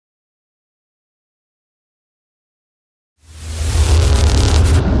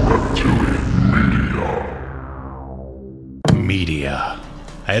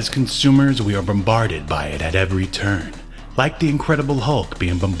As consumers, we are bombarded by it at every turn, like the Incredible Hulk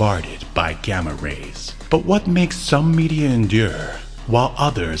being bombarded by gamma rays. But what makes some media endure, while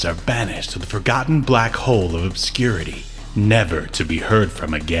others are banished to the forgotten black hole of obscurity, never to be heard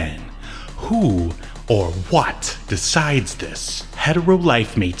from again? Who or what decides this? Hetero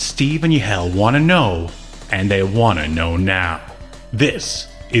life mates Steve and Yahel want to know, and they want to know now. This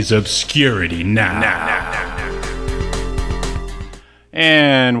is Obscurity Now.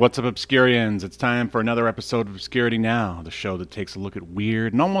 And what's up, Obscurians? It's time for another episode of Obscurity Now, the show that takes a look at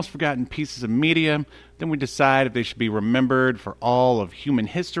weird and almost forgotten pieces of media. Then we decide if they should be remembered for all of human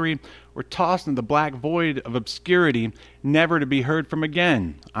history or tossed into the black void of obscurity, never to be heard from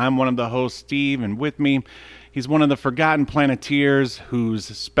again. I'm one of the hosts, Steve, and with me, he's one of the forgotten Planeteers whose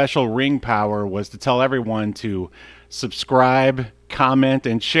special ring power was to tell everyone to subscribe, comment,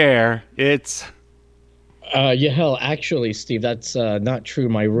 and share. It's... Hell, actually, Steve, that's not true.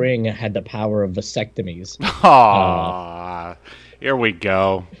 My ring had the power of vasectomies. Aww, here we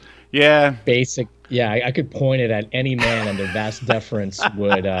go. Yeah. Basic. Yeah, I could point it at any man and their vast deference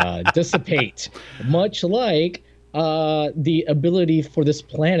would dissipate. Much like the ability for this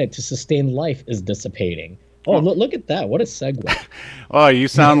planet to sustain life is dissipating. Oh, look at that. What a segue. Oh, you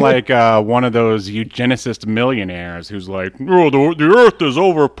sound like one of those eugenicist millionaires who's like, oh, the Earth is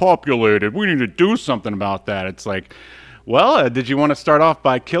overpopulated. We need to do something about that. It's like, well, did you want to start off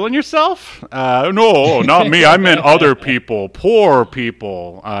by killing yourself? No, not me. I meant other people, poor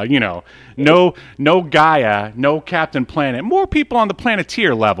people. No Gaia, no Captain Planet. More people on the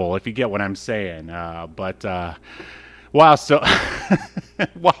Planeteer level, if you get what I'm saying. Wow, so...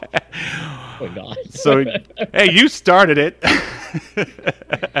 what? Oh, my God. So, hey, you started it.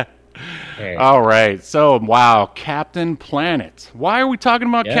 Hey. All right, so, wow, Captain Planet. Why are we talking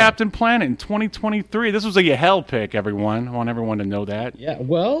about Captain Planet in 2023? This was a Yahel pick, everyone. I want everyone to know that. Yeah,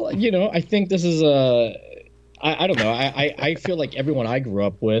 well, I think this is I don't know. I feel like everyone I grew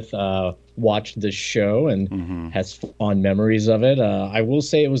up with watched this show and has fond memories of it. I will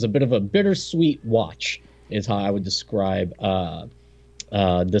say it was a bit of a bittersweet watch, is how I would describe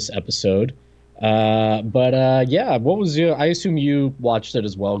this episode. What was your... I assume you watched it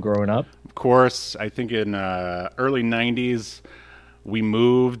as well growing up. Of course. I think in early 90s, we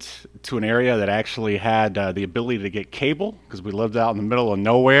moved to an area that actually had the ability to get cable because we lived out in the middle of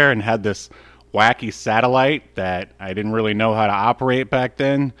nowhere and had this wacky satellite that I didn't really know how to operate back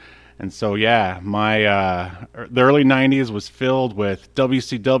then. And so, yeah, the early 90s was filled with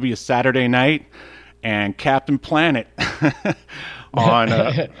WCW Saturday Night and Captain Planet.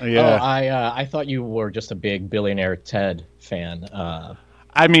 I thought you were just a big Billionaire Ted fan.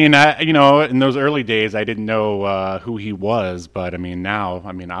 I mean, in those early days, I didn't know who he was, but I mean, now,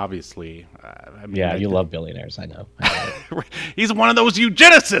 obviously. You love billionaires, I know. He's one of those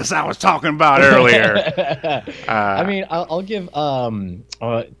eugenicists I was talking about earlier. I'll give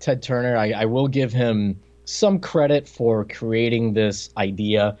Ted Turner. I will give him some credit for creating this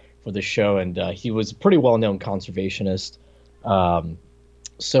idea for the show, and he was a pretty well-known conservationist.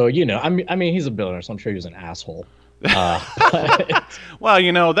 He's a billionaire, so I'm sure he was an asshole.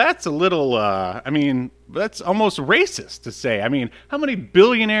 Well, that's a little, that's almost racist to say. I mean, how many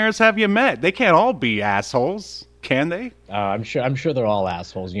billionaires have you met? They can't all be assholes, can they? I'm sure they're all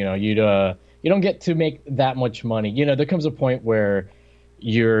assholes. You don't get to make that much money. There comes a point where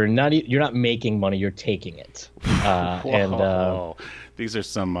you're not making money, you're taking it. These are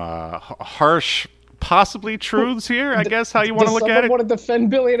some harsh, possibly truths here, I guess, how you want to look at it. Want to defend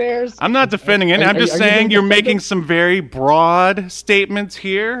billionaires? I'm not defending it. I'm just saying you're making some very broad statements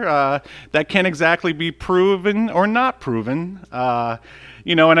here that can't exactly be proven or not proven. And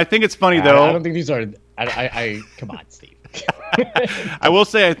I think it's funny, though. I don't think these are... Come on, Steve. I will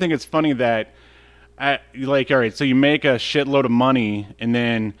say I think it's funny that, all right, so you make a shitload of money, and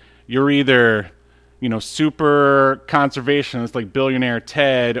then you're either... super conservationist like Billionaire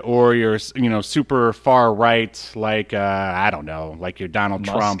Ted, or you're, super far right like I don't know, like you're Donald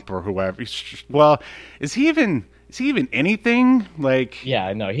Musk. Trump or whoever. Well, is he even anything? Like,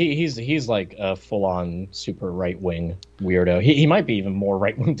 yeah, no, he's like a full on super right wing weirdo. He might be even more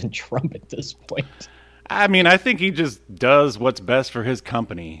right wing than Trump at this point. I think he just does what's best for his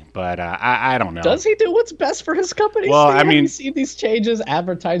company, but I don't know. Does he do what's best for his company? Well, Steve? Have you seen these changes?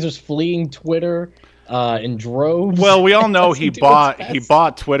 Advertisers fleeing Twitter in droves. Well, we all know he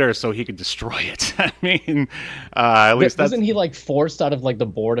bought Twitter so he could destroy it. At least wasn't he forced out of the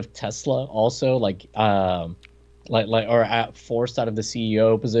board of Tesla also, forced out of the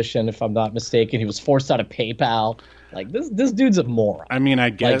CEO position, if I'm not mistaken. He was forced out of PayPal. This dude's a moron. I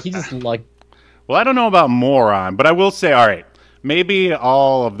guess he just Well, I don't know about moron, but I will say, all right, maybe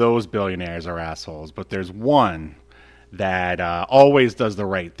all of those billionaires are assholes, but there's one that always does the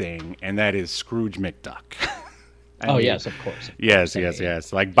right thing, and that is Scrooge McDuck. Yes, of course.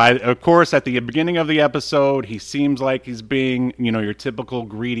 Yes. Like, of course, at the beginning of the episode, he seems like he's being, your typical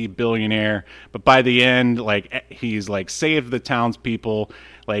greedy billionaire. But by the end, like, he's like saved the townspeople,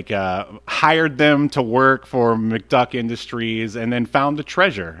 like hired them to work for McDuck Industries, and then found the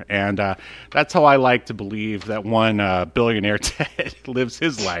treasure. And that's how I like to believe that one billionaire Ted lives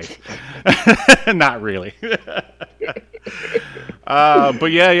his life. Not really.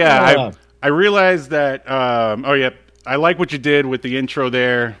 But yeah. I realized that, I like what you did with the intro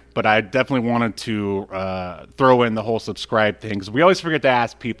there, but I definitely wanted to throw in the whole subscribe thing, because we always forget to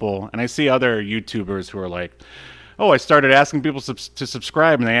ask people, and I see other YouTubers who are like, oh, I started asking people to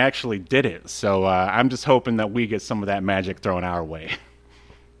subscribe, and they actually did it. So I'm just hoping that we get some of that magic thrown our way.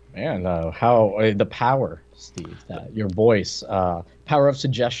 Man, how the power, Steve, that your voice, power of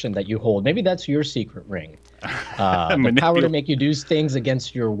suggestion that you hold. Maybe that's your secret ring. The power to make you do things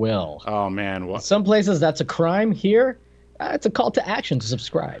against your will. Oh, man. Some places that's a crime. Here, it's a call to action to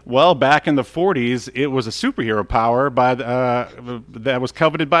subscribe. Well, back in the 40s, it was a superhero power that was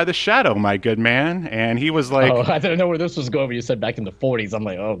coveted by the Shadow, my good man. And he was like... Oh, I didn't know where this was going when you said back in the 40s. I'm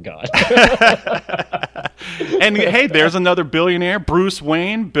like, oh, God. And hey, there's another billionaire, Bruce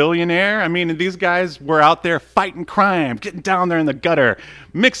Wayne, billionaire. I mean, these guys were out there fighting crime, getting down there in the gutter,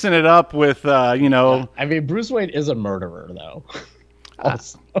 mixing it up with, I mean, Bruce Wayne is a murderer, though.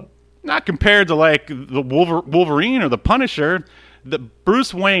 Also. Not compared to, like, the Wolverine or the Punisher. The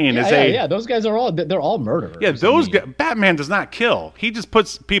Bruce Wayne is Yeah, those guys they're all murderers. Yeah, Batman does not kill. He just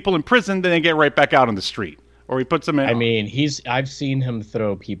puts people in prison, then they get right back out on the street. Or he puts them in. I mean, I've seen him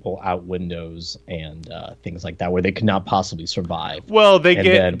throw people out windows and things like that where they could not possibly survive. Well, they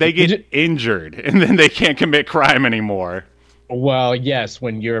get injured, and then they can't commit crime anymore. Well, yes,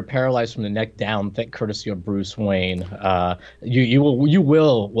 when you're paralyzed from the neck down, courtesy of Bruce Wayne, you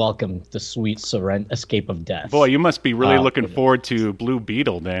will welcome the sweet escape of death. Boy, you must be really looking forward to Blue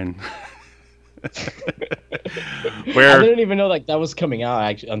Beetle then. I didn't even know that was coming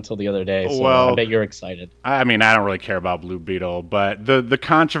out until the other day. So I bet you're excited. I mean, I don't really care about Blue Beetle, but the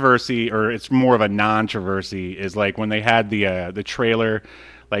controversy, or it's more of a non-controversy, is like when they had the trailer.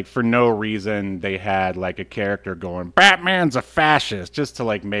 Like, for no reason, they had, like, a character going, Batman's a fascist, just to,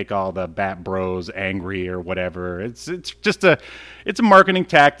 like, make all the Bat Bros angry or whatever. It's just a marketing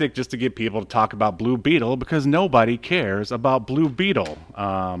tactic just to get people to talk about Blue Beetle, because nobody cares about Blue Beetle.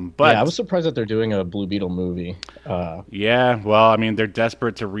 But yeah, I was surprised that they're doing a Blue Beetle movie. Yeah, well, I mean, they're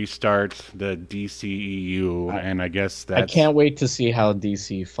desperate to restart the DCEU, and I guess that's... I can't wait to see how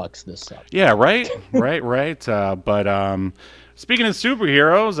DC fucks this up. Yeah, right. But speaking of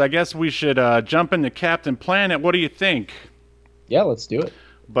superheroes, I guess we should jump into Captain Planet. What do you think? Yeah, let's do it.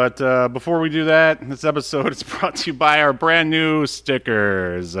 But before we do that, this episode is brought to you by our brand new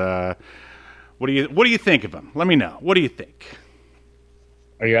stickers. What do you think of them? Let me know. What do you think?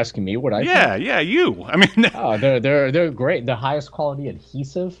 Are you asking me what I think? Yeah, you. I mean, they're great. The highest quality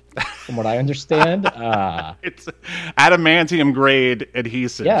adhesive, from what I understand. It's adamantium grade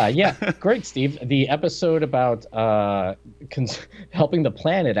adhesive. Yeah, great, Steve. The episode about helping the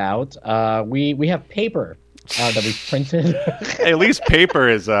planet out. We have paper that we printed. Hey, at least paper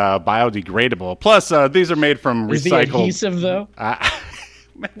is biodegradable. Plus, these are made from recycled. Is the adhesive though?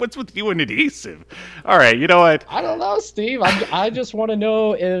 What's with you and adhesive? All right, you know what? I don't know, Steve. I just want to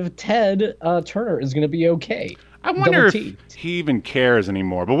know if Ted Turner is going to be okay. I wonder if he even cares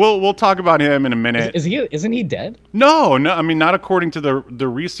anymore. But we'll talk about him in a minute. Isn't he dead? No. I mean, not according to the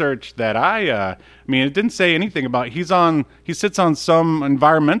research that I mean, it didn't say anything about. He sits on some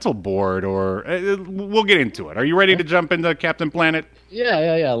environmental board, or we'll get into it. Are you ready to jump into Captain Planet?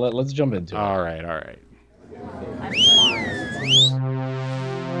 Yeah. Let's jump into it. All right.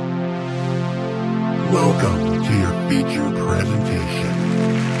 Welcome to your feature presentation.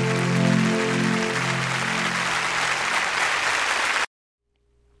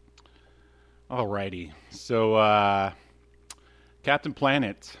 Alrighty, so Captain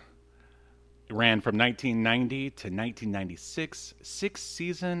Planet ran from 1990 to 1996,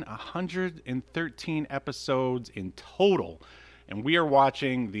 6-season, 113 episodes in total, and we are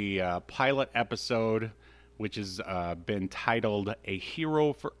watching the pilot episode, which has been titled A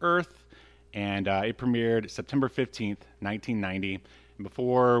Hero for Earth, and it premiered September 15th, 1990. And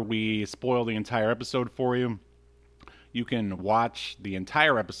before we spoil the entire episode for you, you can watch the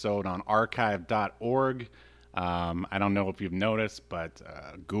entire episode on archive.org. I don't know if you've noticed, but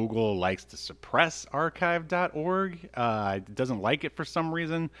Google likes to suppress archive.org. It doesn't like it for some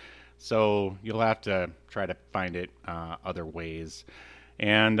reason. So you'll have to try to find it other ways.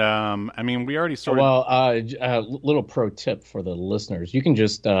 And I mean, we already sort of. Well, little pro tip for the listeners: you can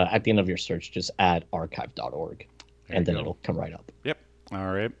just at the end of your search, just add archive.org, and then it'll come right up. Yep.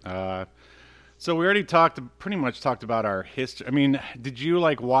 All right. So we already pretty much talked about our history. I mean, did you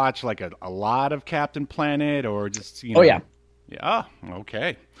like watch like a lot of Captain Planet, or just Oh yeah. Yeah. Oh,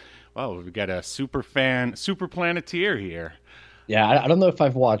 okay. Well, we've got a super Planeteer here. Yeah, I don't know if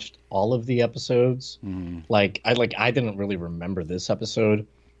I've watched all of the episodes. I didn't really remember this episode,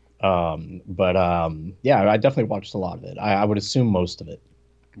 but yeah, I definitely watched a lot of it. I would assume most of it.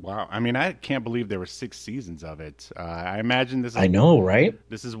 Wow. I mean, I can't believe there were 6 seasons of it. I imagine this is. I know, right?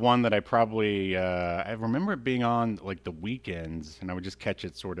 This is one that I probably I remember it being on like the weekends, and I would just catch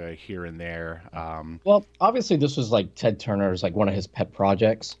it sort of here and there. Well, obviously, this was like Ted Turner's like one of his pet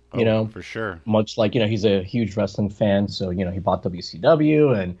projects. You know, for sure. Much like he's a huge wrestling fan, so he bought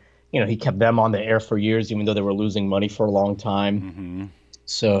WCW, and he kept them on the air for years, even though they were losing money for a long time. Mm-hmm.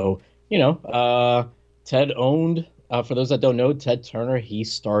 So Ted owned. For those that don't know, Ted Turner, he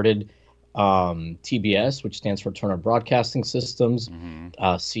started TBS, which stands for Turner Broadcasting Systems,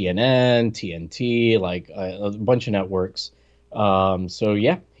 CNN, TNT, like a bunch of networks. So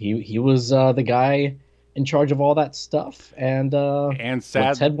yeah, he was the guy in charge of all that stuff, and what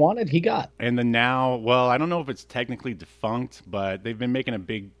Ted wanted, he got. And then now, well, I don't know if it's technically defunct, but they've been making a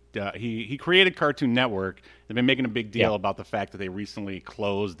big. He created Cartoon Network. They've been making a big deal about the fact that they recently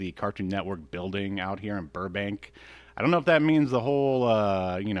closed the Cartoon Network building out here in Burbank. I don't know if that means the whole,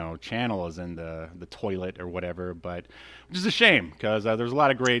 channel is in the toilet or whatever, but which is a shame because there's a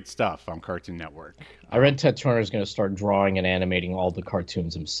lot of great stuff on Cartoon Network. I read Ted Turner's going to start drawing and animating all the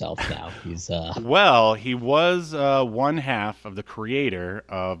cartoons himself now. He's Well, he was one half of the creator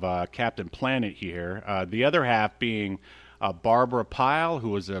of Captain Planet here. The other half being Barbara Pyle, who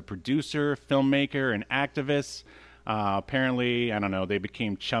was a producer, filmmaker, and activist. Apparently, I don't know, they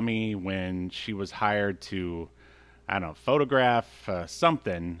became chummy when she was hired to, I don't know, photograph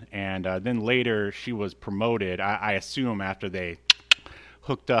something, and then later she was promoted, I assume after they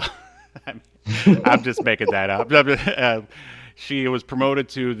hooked up. I'm just making that up. She was promoted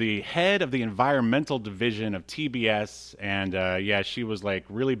to the head of the environmental division of TBS, and she was like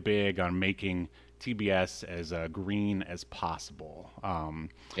really big on making TBS as green as possible.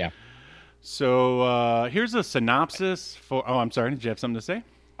 So here's a synopsis for. Oh, I'm sorry. Did you have something to say?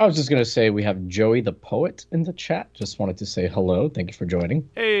 I was just going to say we have Joey the Poet in the chat. Just wanted to say hello. Thank you for joining.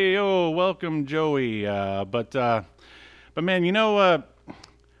 Hey, welcome, Joey. But man,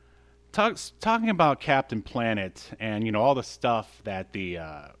 talking about Captain Planet and all the stuff that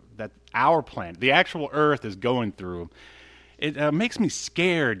that our planet, the actual Earth, is going through, it makes me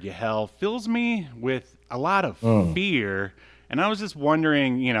scared. Fills me with a lot of fear. And I was just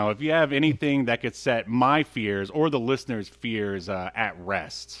wondering, if you have anything that could set my fears or the listeners' fears at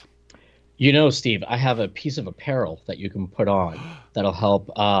rest. Steve, I have a piece of apparel that you can put on that'll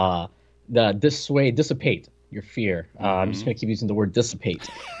help dissipate your fear. I'm just going to keep using the word dissipate.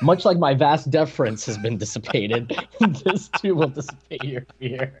 Much like my vast deference has been dissipated, this too will dissipate your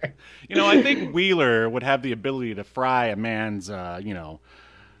fear. I think Wheeler would have the ability to fry a man's,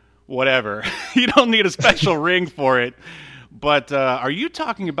 whatever. You don't need a special ring for it. But are you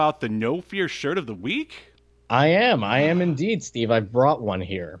talking about the No Fear shirt of the week? I am indeed, Steve. I brought one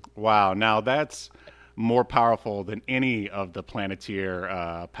here. Wow, now that's more powerful than any of the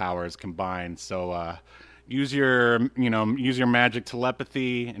Planeteer powers combined. So use your magic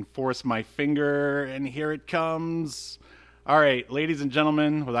telepathy and force my finger, and here it comes. All right, ladies and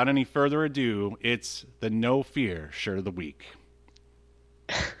gentlemen, without any further ado, it's the No Fear shirt of the week.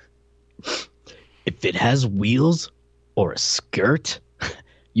 If it has wheels or a skirt,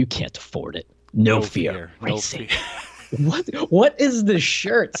 you can't afford it. No fear. Racing. No fear. What is this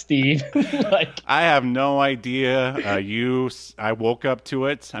shirt, Steve? I have no idea. I woke up to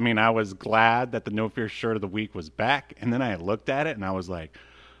it. I mean, I was glad that the No Fear shirt of the week was back, and then I looked at it and I was like,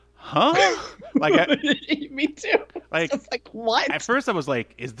 huh? Me too. What? At first I was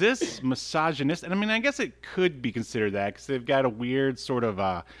like, is this misogynist? And I mean, I guess it could be considered that because they've got a weird sort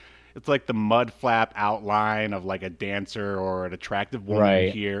of it's like the mud flap outline of like a dancer or an attractive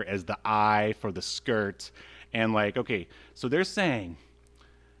woman here as the eye for the skirt. And okay, so they're saying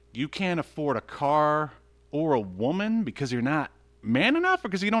you can't afford a car or a woman because you're not man enough or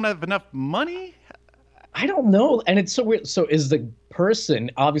because you don't have enough money? I don't know. And it's so weird. So is the person,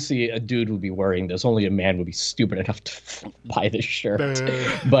 obviously a dude would be wearing this. Only a man would be stupid enough to buy this shirt.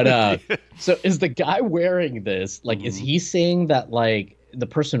 But so is the guy wearing this, is he saying that the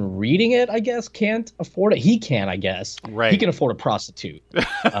person reading it, I guess, can't afford it. He can, I guess. Right. He can afford a prostitute.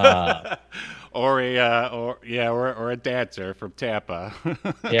 Uh, or a dancer from Tampa.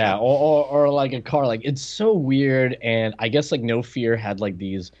 yeah, or like a car. Like it's so weird. And I guess like No Fear had like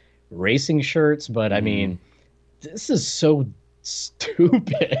these racing shirts, but I mean, this is so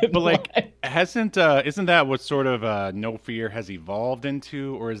stupid. But like, hasn't isn't that what sort of No Fear has evolved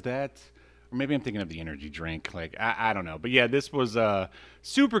into, or is that, or maybe I'm thinking of the energy drink? Like, I don't know, but yeah, this was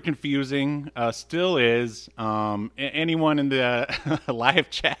super confusing. Still is. Anyone in the live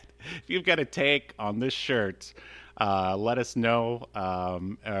chat, if you've got a take on this shirt, let us know.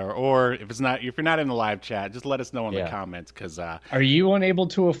 Or if you're not in the live chat, just let us know in the comments. Because are you unable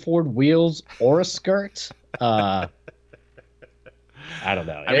to afford wheels or a skirt? I don't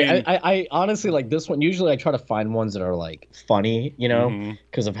know. I mean, I honestly like this one. Usually I try to find ones that are like funny, you know,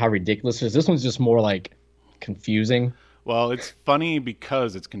 because of how ridiculous it is. This one's just more like confusing. Well, it's funny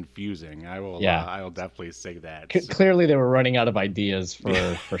because it's confusing. I will definitely say that. Clearly they were running out of ideas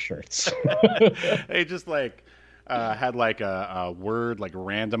for shirts. They just like had like a word like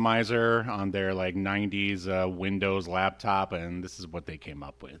randomizer on their like 90s Windows laptop, and this is what they came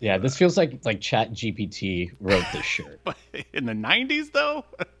up with. Yeah, this feels like Chat GPT wrote this shirt. In the 90s though?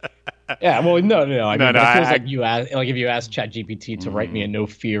 Yeah, well, no. I mean, it feels like if you ask ChatGPT to write me a No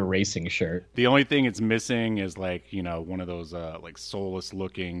Fear racing shirt. The only thing it's missing is like one of those like soulless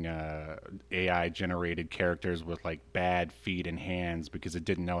looking AI generated characters with like bad feet and hands because it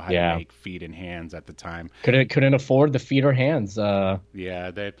didn't know how to make feet and hands at the time. Couldn't afford the feet or hands.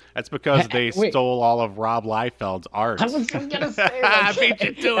 Yeah, that's because they stole all of Rob Liefeld's art. I was gonna say, like, beat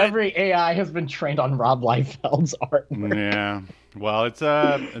you to every AI has been trained on Rob Liefeld's art. Yeah. Well, it's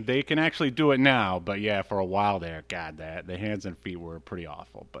they can actually do it now, but yeah, for a while there, God, the hands and feet were pretty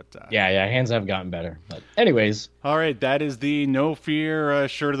awful. But yeah, hands have gotten better. But anyways, all right, that is the No Fear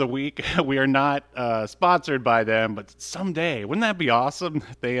shirt of the week. We are not sponsored by them, but someday, wouldn't that be awesome?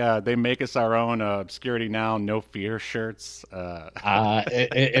 They make us our own Obscurity Now No Fear shirts.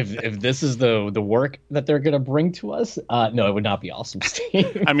 If this is the work that they're gonna bring to us, no, it would not be awesome,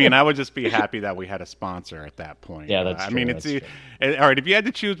 Steve. I mean, I would just be happy that we had a sponsor at that point. Yeah, that's true. I mean, it's true. All right, if you had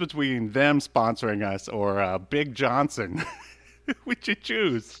to choose between them sponsoring us or Big Johnson, would you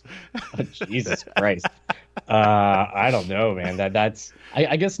choose? Oh, Jesus Christ. I don't know, man. That's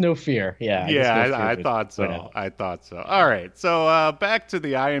I guess No Fear. Yeah. I thought so. I thought so. All right. So back to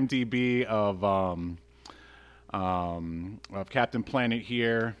the IMDb of Captain Planet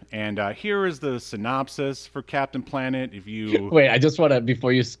here, and here is the synopsis for Captain Planet. If you wait, I just want to,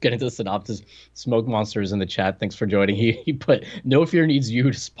 before you get into the synopsis, Smoke Monsters in the chat, thanks for joining. He put No Fear needs you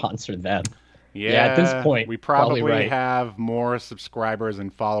to sponsor them. Yeah, at this point we probably have more subscribers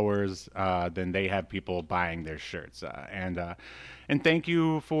and followers than they have people buying their shirts, and thank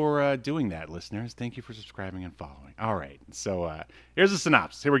you for doing that, listeners. Thank you for subscribing and following. All right, so here's the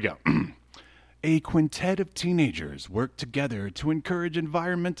synopsis. Here we go. A quintet of teenagers work together to encourage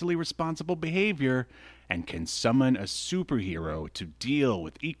environmentally responsible behavior and can summon a superhero to deal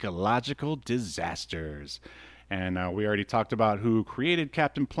with ecological disasters. And we already talked about who created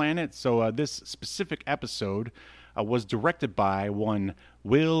Captain Planet, so this specific episode was directed by one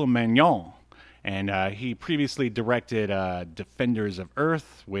Will Magnon. And he previously directed Defenders of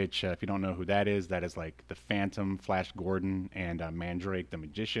Earth, which, if you don't know who that is like the Phantom, Flash Gordon, and Mandrake the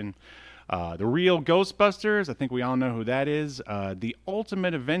Magician. The Real Ghostbusters, I think we all know who that is. The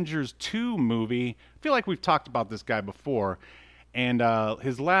Ultimate Avengers 2 movie, I feel like we've talked about this guy before. And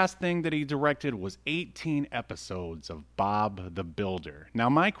his last thing that he directed was 18 episodes of Bob the Builder. Now,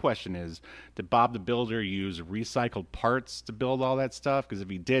 my question is, did Bob the Builder use recycled parts to build all that stuff? Because if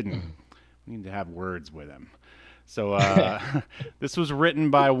he didn't, we need to have words with him. So this was written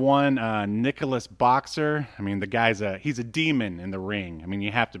by one Nicholas Boxer. I mean, the guy's he's a demon in the ring. I mean,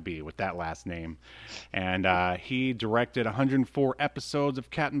 you have to be with that last name. And he directed 104 episodes of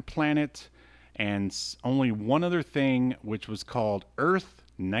Captain Planet and only one other thing, which was called Earth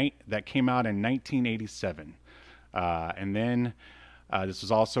Night, that came out in 1987. And then this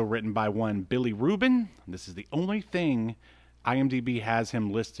was also written by one Billy Rubin. This is the only thing IMDb has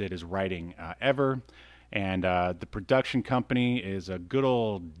him listed as writing ever. And the production company is a good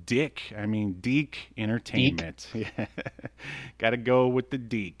old Deke Entertainment. Got to go with the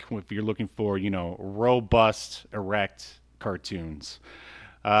Deke if you're looking for, robust, erect cartoons.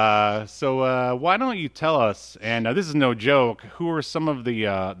 So why don't you tell us, and this is no joke, who are some of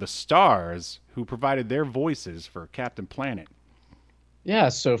the stars who provided their voices for Captain Planet? Yeah,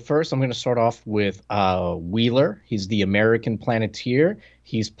 so first I'm going to start off with Wheeler. He's the American Planeteer.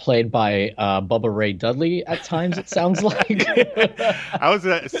 He's played by Bubba Ray Dudley at times, it sounds like. Yeah. I was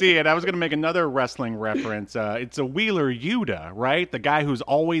see it. I was going to make another wrestling reference. It's a Wheeler Yuta, right? The guy who's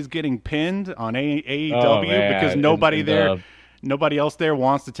always getting pinned on Oh AEW because man, nobody in there, the nobody else there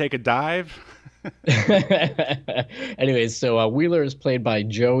wants to take a dive. anyways, so Wheeler is played by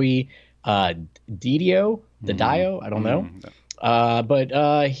Joey uh, Didio, the Dio. I don't know. Mm.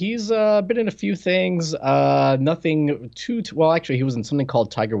 But he's been in a few things. Nothing too well. Actually, he was in something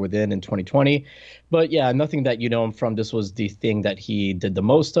called Tiger Within in 2020. But yeah, nothing that you know him from. This was the thing that he did the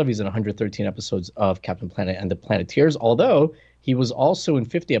most of. He's in 113 episodes of Captain Planet and the Planeteers. Although he was also in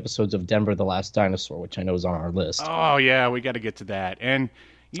 50 episodes of Denver the Last Dinosaur, which I know is on our list. Oh yeah, we got to get to that. And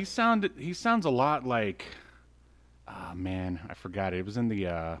he sounds a lot like. Oh man, I forgot it. It was in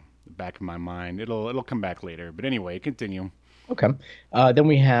the back of my mind. It'll come back later. But anyway, continue. Okay. Then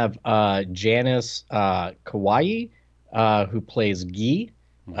we have Janice Kawaii, who plays Gi.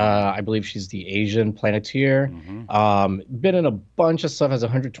 I believe she's the Asian Planeteer. Been in a bunch of stuff, has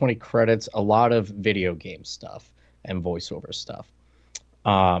 120 credits, a lot of video game stuff and voiceover stuff.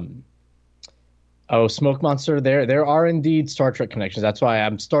 Um, oh, Smoke Monster, there are indeed Star Trek connections. That's why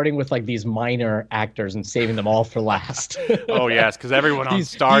I'm starting with like these minor actors and saving them all for last. Oh yes, because everyone on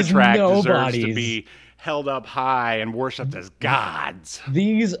Star these Trek deserves to nobodies. be held up high and worshipped as gods.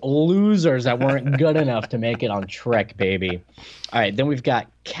 These losers that weren't good enough to make it on Trek, baby. All right, then we've got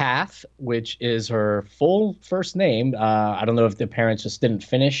Kath, which is her full first name. I don't know if the parents just didn't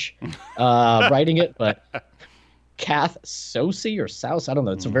finish writing it, but Kath Sosi or Souse, I don't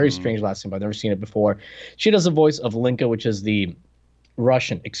know. It's a very strange last name. I've never seen it before. She does the voice of Linka, which is the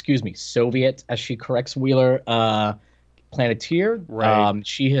Soviet, as she corrects Wheeler, Planeteer. Right.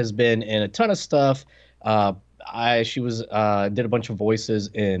 She has been in a ton of stuff. She was did a bunch of voices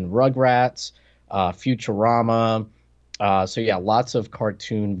in Rugrats, Futurama. So yeah, lots of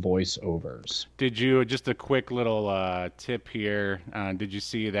cartoon voiceovers. Did you just a quick little tip here? Did you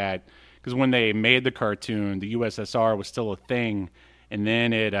see that? Because when they made the cartoon, the USSR was still a thing, and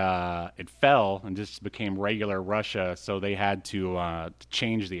then it fell and just became regular Russia. So they had to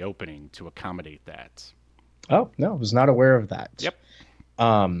change the opening to accommodate that. Oh no, I was not aware of that. Yep.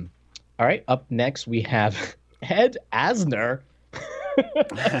 All right, up next we have Ed Asner.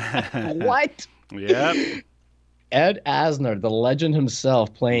 What? Yep. Ed Asner, the legend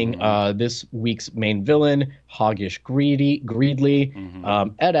himself, playing this week's main villain, Hoggish Greedley.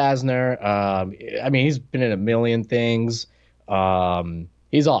 Ed Asner, I mean, he's been in a million things.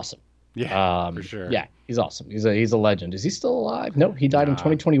 He's awesome. Yeah, for sure. Yeah, he's awesome. He's a legend. Is he still alive? No, he died in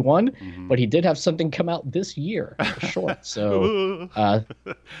 2021, but he did have something come out this year for sure. So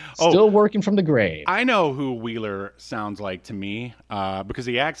still working from the grave. I know who Wheeler sounds like to me because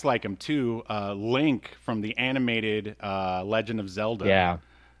he acts like him too. Link from the animated Legend of Zelda.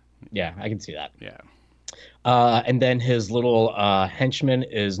 Yeah, I can see that. Yeah. And then his little henchman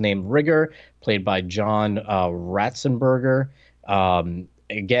is named Rigger, played by John Ratzenberger.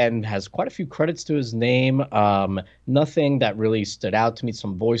 Again, has quite a few credits to his name. Nothing that really stood out to me.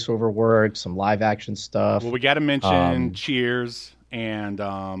 Some voiceover work, some live action stuff. Well, we got to mention Cheers and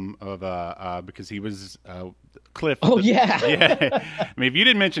because he was Cliff. Oh yeah, yeah. I mean, if you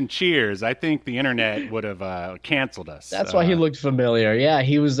didn't mention Cheers, I think the internet would have canceled us. That's why he looked familiar. Yeah,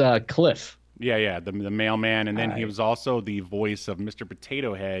 he was Cliff. Yeah, the mailman, and then he was also the voice of Mr.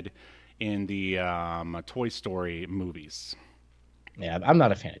 Potato Head in the Toy Story movies. Yeah, I'm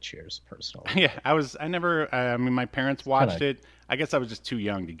not a fan of Cheers personally. Yeah, I mean, my parents watched it. I guess I was just too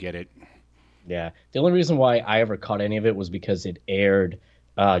young to get it. Yeah, the only reason why I ever caught any of it was because it aired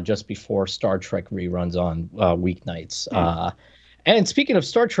just before Star Trek reruns on weeknights. And speaking of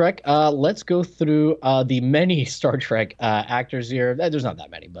Star Trek, let's go through the many Star Trek actors here. There's not that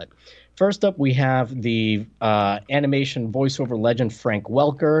many, but first up we have the animation voiceover legend Frank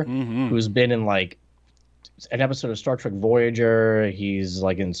Welker, who's been in like an episode of Star Trek Voyager. He's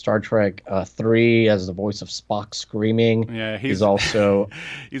like in Star Trek 3 as the voice of Spock screaming. Yeah, he's also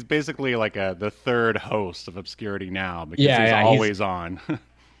he's basically like the third host of Obscurity now because he's always on.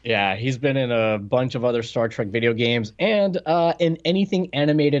 Yeah, he's been in a bunch of other Star Trek video games and in anything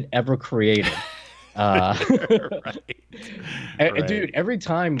animated ever created. Right. Dude, every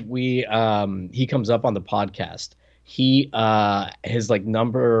time he comes up on the podcast, his like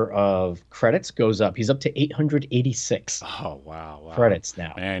number of credits goes up. He's up to 886. Oh wow. Credits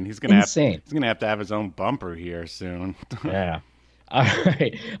now. Man, he's gonna have to have his own bumper here soon. Yeah. All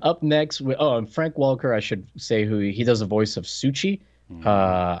right. Up next, and Frank Welker, I should say, who he does the voice of Suchi.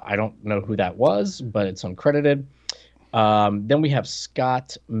 I don't know who that was, but it's uncredited. Then we have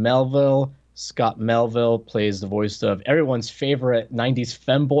Scott Melville. Scott Melville plays the voice of everyone's favorite 90s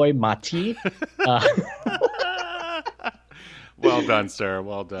femboy, Mati. Uh, Well done, sir.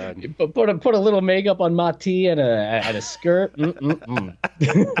 Well done. put a little makeup on Mati and a skirt. You've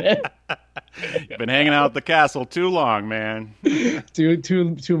been hanging out at the castle too long, man.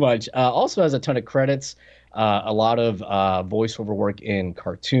 Too much. Also has a ton of credits. A lot of voiceover work in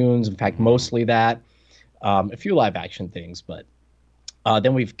cartoons. In fact, mostly that. A few live action things, but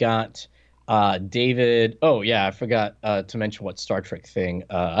then we've got David. Oh yeah, I forgot to mention what Star Trek thing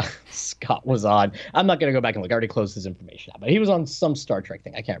Scott was on. I'm not gonna go back and look. I already closed his information out, but he was on some Star Trek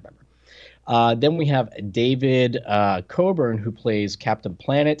thing. I can't remember. Then we have David Coburn, who plays Captain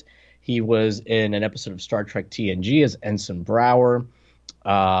Planet. He was in an episode of Star Trek TNG as Ensign Brower.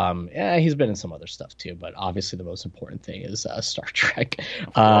 Yeah, he's been in some other stuff too, but obviously the most important thing is Star Trek.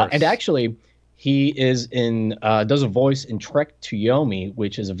 And actually, he is in does a voice in Trek to Yomi,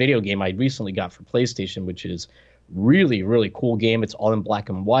 which is a video game I recently got for PlayStation, which is really, really cool game. It's all in black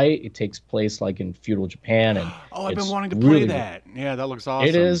and white. It takes place like in feudal Japan, and I've been wanting to play that. Yeah, that looks awesome.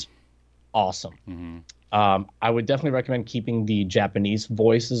 It is awesome. I would definitely recommend keeping the Japanese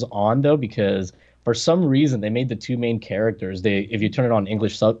voices on though, because for some reason they made the two main characters. If you turn it on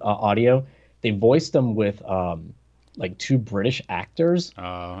English audio, they voiced them with like two British actors,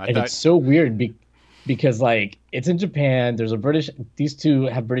 it's so weird because like it's in Japan. There's a British. These two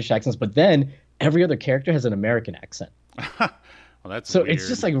have British accents, but then every other character has an American accent. Well, that's so weird. It's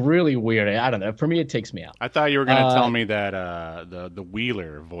just like really weird. I don't know. For me, it takes me out. I thought you were going to tell me that the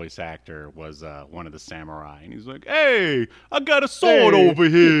Wheeler voice actor was one of the samurai, and he's like, "Hey, I got a sword over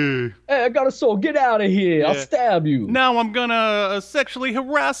here. Hey, I got a sword. Get out of here! Yeah. I'll stab you. Now I'm gonna sexually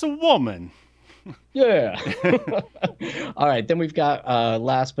harass a woman." Yeah. All right. Then we've got,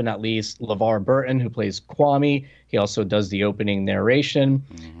 last but not least, LeVar Burton, who plays Kwame. He also does the opening narration.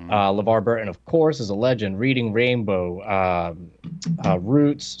 LeVar Burton, of course, is a legend. Reading Rainbow,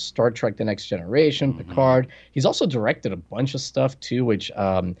 Roots, Star Trek The Next Generation, Picard. He's also directed a bunch of stuff, too, which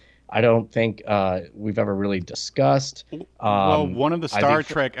I don't think we've ever really discussed. Well, one of the Star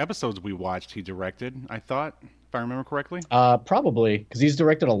Trek episodes we watched, he directed, I thought. If I remember correctly? Probably, because he's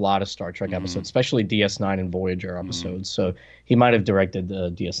directed a lot of Star Trek episodes, especially DS9 and Voyager episodes. So he might have directed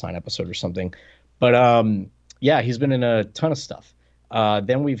the DS9 episode or something. But yeah, he's been in a ton of stuff.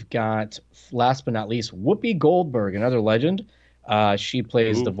 Then we've got, last but not least, Whoopi Goldberg, another legend. She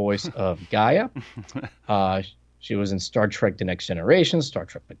plays the voice of Gaia. She was in Star Trek The Next Generation, Star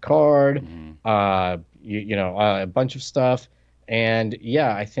Trek Picard, a bunch of stuff. And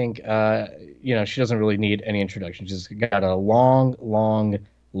yeah, I think, she doesn't really need any introduction. She's got a long, long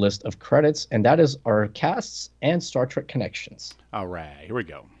list of credits, and that is our casts and Star Trek connections. All right, here we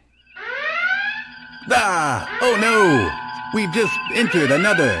go. Oh no! We've just entered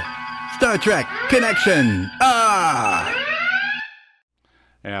another Star Trek connection. Yeah,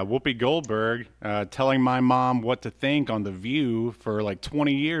 Whoopi Goldberg telling my mom what to think on The View for like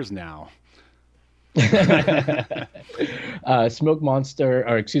 20 years now. Smoke Monster,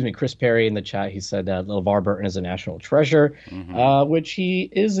 or excuse me, Chris Perry in the chat, he said that LeVar Burton is a national treasure, which he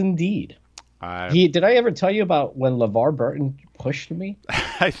is indeed. Did I ever tell you about when LeVar Burton pushed me?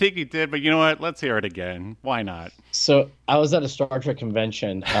 I think he did, but you know what? Let's hear it again. Why not? So I was at a Star Trek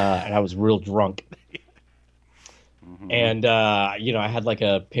convention, and I was real drunk. And I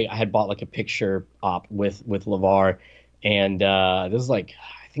had bought like a picture op with LeVar, and this is like,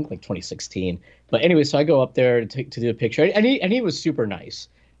 I think like 2016. But anyway, so I go up there to do a picture, and he was super nice,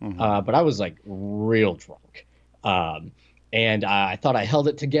 but I was like real drunk, and I thought I held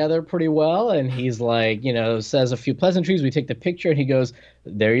it together pretty well. And he's like, says a few pleasantries. We take the picture, and he goes,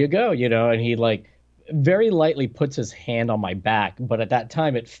 "There you go," and he like very lightly puts his hand on my back, but at that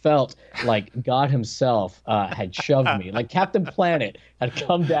time it felt like God himself had shoved me, like Captain Planet had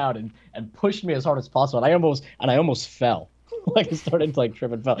come down and pushed me as hard as possible, and I almost fell. Like I started to like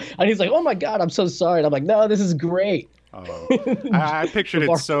trip and fell, and he's like, "Oh my God, I'm so sorry." And I'm like, "No, this is great." Oh, I pictured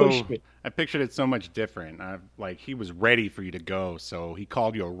it so. I pictured it so much different. Like he was ready for you to go, so he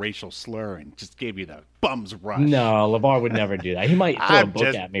called you a racial slur and just gave you the bum's rush. No, LeVar would never do that. He might throw a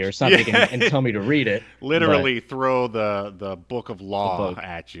book at me or something and tell me to read it. Literally throw the book of law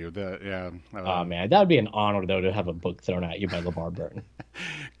at you. Oh man, that would be an honor though, to have a book thrown at you by LeVar Burton.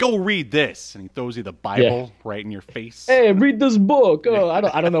 Go read this, and he throws you the Bible right in your face. Hey, read this book. Oh,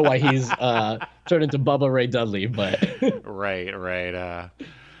 I don't know why he's turned into Bubba Ray Dudley, but right.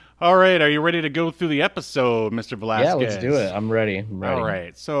 All right, are you ready to go through the episode, Mr. Velasquez? Yeah, let's do it. I'm ready. All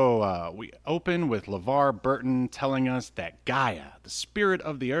right, so we open with LeVar Burton telling us that Gaia, the spirit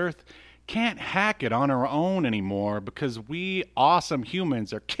of the earth, can't hack it on her own anymore because we awesome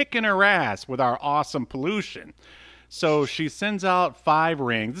humans are kicking her ass with our awesome pollution. So she sends out 5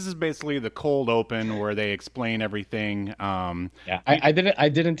 rings. This is basically the cold open where they explain everything. I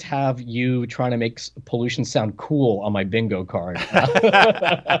didn't have you trying to make pollution sound cool on my bingo card.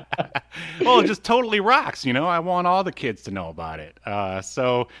 Well, it just totally rocks. I want all the kids to know about it.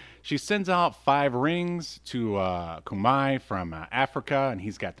 So she sends out 5 rings to Kumai from Africa, and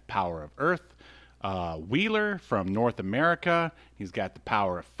he's got the power of earth. Wheeler from North America, he's got the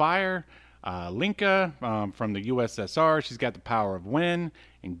power of fire. Linka from the USSR, she's got the power of wind,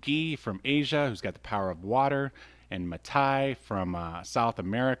 and Guy from Asia, who's got the power of water, and Matai from South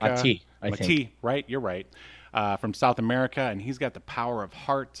America. Mati, right? You're right. From South America, and he's got the power of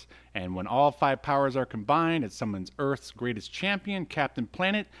heart. And when all 5 powers are combined, it summons Earth's greatest champion, Captain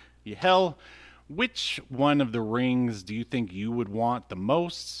Planet. Which one of the rings do you think you would want the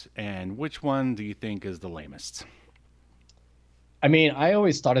most, and which one do you think is the lamest? I mean, I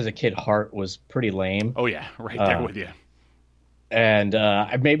always thought as a kid heart was pretty lame. Oh, yeah, right there with you. And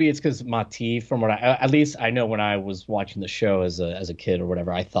maybe it's because Mati, from what at least I know when I was watching the show as a kid or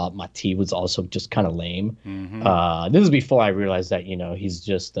whatever, I thought Mati was also just kind of lame. Mm-hmm. This is before I realized that, he's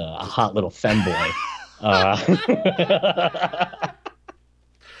just a hot little femboy.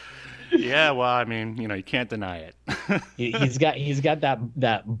 Yeah, well, I mean, you can't deny it. he's got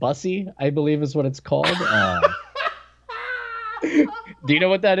that bussy, I believe is what it's called. Do you know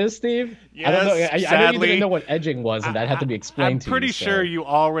what that is, Steve? Yes, I don't know. I know you didn't know what sadly, edging was, and that had to be explained to you. I'm pretty sure you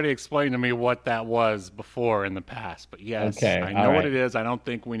already explained to me what that was before in the past. But yes, okay, I know what it is. I don't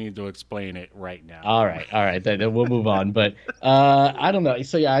think we need to explain it right now. All right. Then we'll move on. But I don't know.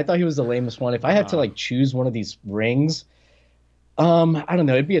 So yeah, I thought he was the lamest one. If I had to choose one of these rings, I don't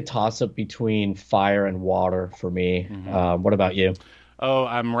know. It'd be a toss-up between fire and water for me. Mm-hmm. What about you? Oh,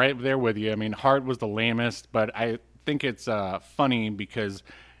 I'm right there with you. I mean, heart was the lamest, but I think it's funny because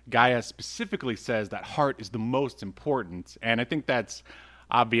Gaia specifically says that heart is the most important, and I think that's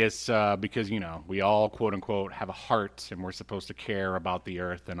obvious because we all quote unquote have a heart and we're supposed to care about the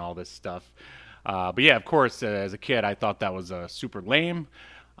earth and all this stuff. But yeah, of course, as a kid I thought that was super lame.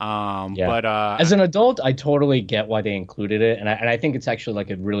 But as an adult I totally get why they included it, and I think it's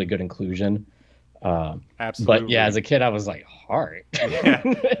actually a really good inclusion. Absolutely. But yeah, as a kid I was like, heart? Yeah,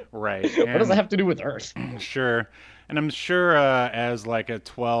 right. What does that have to do with earth? Sure. And I'm sure as a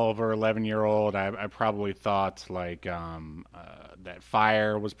 12 or 11-year-old, I probably thought that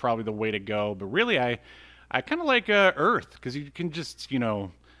fire was probably the way to go. But really, I kind of like earth because you can just,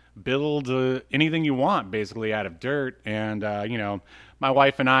 build anything you want basically out of dirt. And, my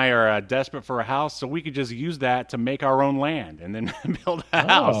wife and I are desperate for a house, so we could just use that to make our own land and then build a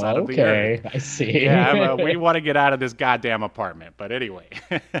house out of the earth. I see. Yeah, we want to get out of this goddamn apartment. But anyway,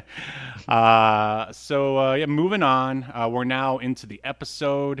 moving on. We're now into the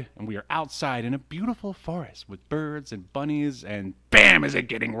episode, and we are outside in a beautiful forest with birds and bunnies, and bam, is it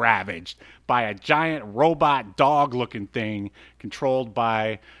getting ravaged by a giant robot dog-looking thing controlled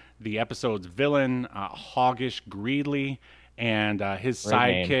by the episode's villain, Hoggish Greedley, and his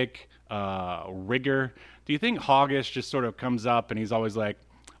sidekick, Rigger. Do you think Hoggish just sort of comes up and he's always like,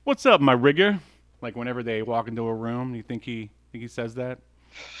 "What's up, my Rigger?" Like whenever they walk into a room, do you think he says that?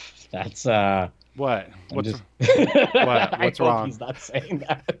 That's what? What's I wrong? He's not saying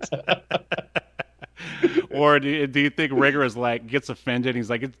that. Or do you think Rigger gets offended? He's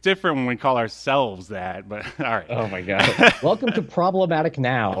like, it's different when we call ourselves that. But all right. Oh my god! Welcome to Problematic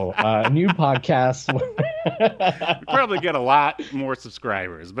Now, a new podcast. We probably get a lot more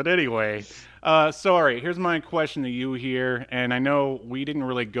subscribers. But anyway, sorry. Here's my question to you here, and I know we didn't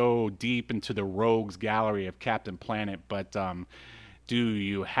really go deep into the rogues gallery of Captain Planet, but do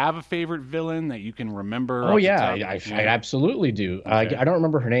you have a favorite villain that you can remember? Oh yeah, I absolutely do. Okay. I don't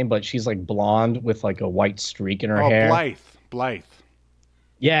remember her name, but she's blonde with a white streak in her hair. Blythe.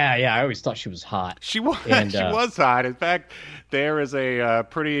 Yeah. I always thought she was hot. She was. She was hot. In fact, there is a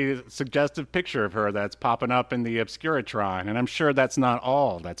pretty suggestive picture of her that's popping up in the Obscuritron, and I'm sure that's not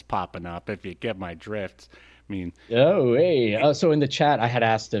all that's popping up. If you get my drift. I mean. Oh hey. So in the chat, I had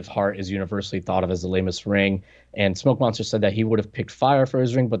asked if heart is universally thought of as the lamest ring. And Smoke Monster said that he would have picked fire for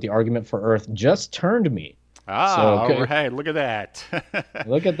his ring, but the argument for earth just turned me. All right. Look at that.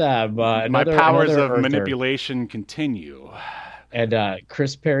 Look at that. My powers of manipulation continue. And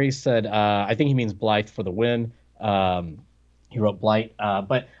Chris Perry said, I think he means Blythe for the win. He wrote Blight.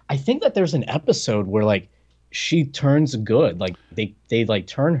 But I think that there's an episode where she turns good. They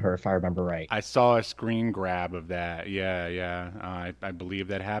turn her, if I remember right. I saw a screen grab of that. Yeah. I believe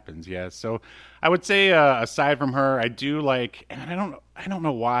that happens. Yeah. So I would say aside from her, I do and I don't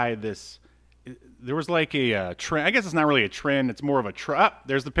know why this there was like a trend. I guess it's not really a trend. It's more of a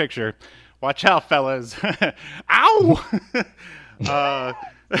there's the picture. Watch out, fellas. Ow!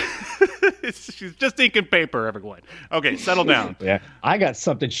 She's just inking paper, everyone. Okay, settle down. Yeah, I got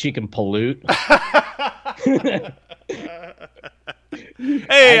something she can pollute.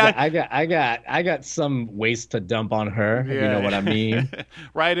 Hey, I got some waste to dump on her. Yeah, if you know what I mean.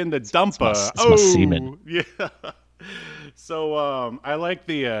 Right in the dumper. It's my semen. Yeah. So I like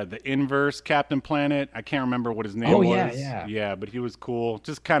the inverse Captain Planet. I can't remember what his name was. Yeah, but he was cool.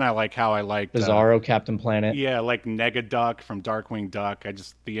 Just kind of like how I liked Bizarro Captain Planet. Yeah, like Negaduck from Darkwing Duck.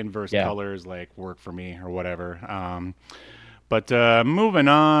 The inverse colors like work for me or whatever. But moving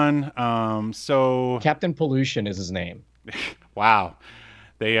on. So Captain Pollution is his name. Wow.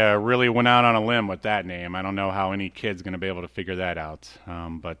 They really went out on a limb with that name. I don't know how any kid's going to be able to figure that out.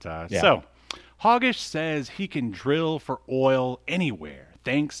 So Hoggish says he can drill for oil anywhere.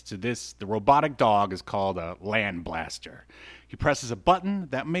 Thanks to this, the robotic dog is called a land blaster. He presses a button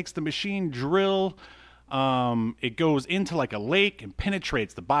that makes the machine drill. It goes into like a lake and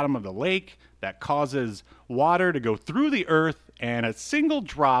penetrates the bottom of the lake. That causes water to go through the earth, and a single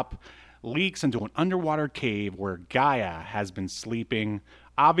drop leaks into an underwater cave where Gaia has been sleeping,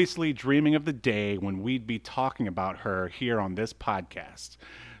 obviously dreaming of the day when we'd be talking about her here on this podcast.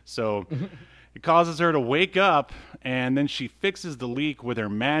 So it causes her to wake up, and then she fixes the leak with her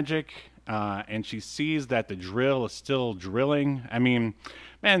magic, and she sees that the drill is still drilling. I mean,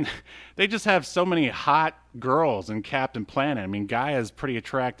 man, they just have so many hot girls in Captain Planet. I mean, Gaia's pretty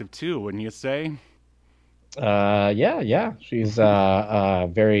attractive too, wouldn't you say? Yeah. She's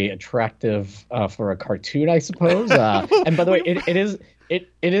very attractive for a cartoon, I suppose. And by the way,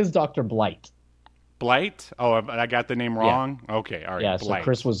 it is Dr. Blight. Blight? Oh, I got the name wrong. Yeah. Okay, all right. Yeah, Blight.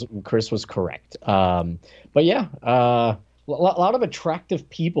 So Chris was correct. But yeah, a lot of attractive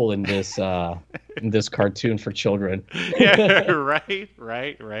people in this cartoon for children. Yeah, right.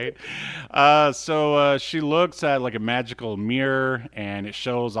 So she looks at like a magical mirror, and it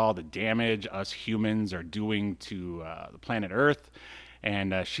shows all the damage us humans are doing to the planet Earth.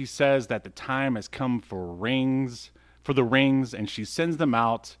 And she says that the time has come for the rings, and she sends them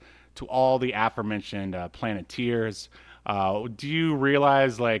out to all the aforementioned Planeteers. Do you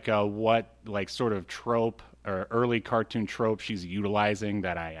realize what sort of trope or early cartoon trope she's utilizing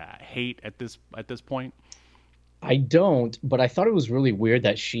that I hate at this point? I don't, but I thought it was really weird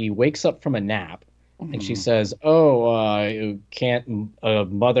that she wakes up from a nap and she says, "Oh, can't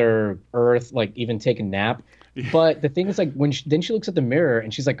Mother Earth even take a nap?" But the thing is, then she looks at the mirror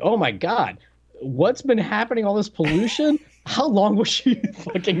and she's like, "Oh my God, what's been happening? All this pollution." How long was she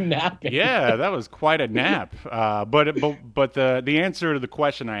fucking napping? Yeah, that was quite a nap. But the answer to the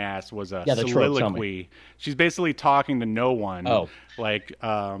question I asked was a soliloquy. She's basically talking to no one. Oh,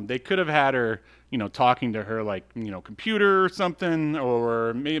 they could have had her, talking to her computer or something,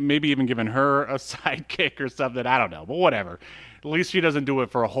 or maybe even given her a sidekick or something. I don't know, but whatever. At least she doesn't do it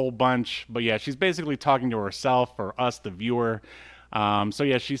for a whole bunch. But yeah, she's basically talking to herself or us, the viewer. So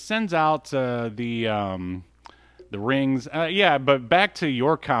yeah, she sends out the rings. But back to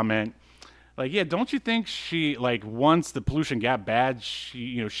your comment, don't you think she, once the pollution got bad,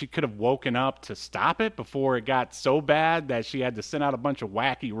 she could have woken up to stop it before it got so bad that she had to send out a bunch of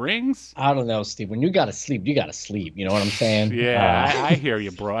wacky rings? I don't know, Steve. When you gotta sleep, you gotta sleep. You know what I'm saying? Yeah, I hear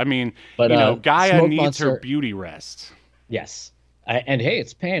you, bro. I mean, but Gaia needs her beauty rest. Yes. And hey,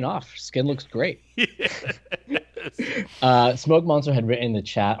 it's paying off. Skin looks great. Yes. Smoke Monster had written in the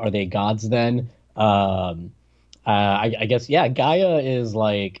chat, are they gods then? I guess, yeah, Gaia is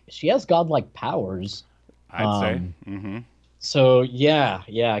she has godlike powers. I'd say. Mm-hmm. So,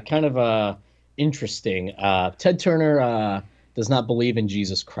 yeah, kind of interesting. Ted Turner does not believe in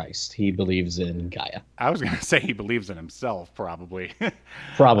Jesus Christ. He believes in Gaia. I was going to say he believes in himself, probably.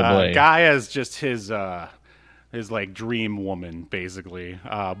 Probably. Gaia is just his dream woman, basically.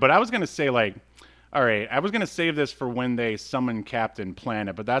 But I was going to say, all right, I was going to save this for when they summon Captain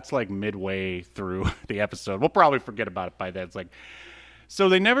Planet, but that's midway through the episode. We'll probably forget about it by then. It's so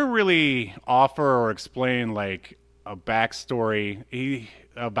they never really offer or explain a backstory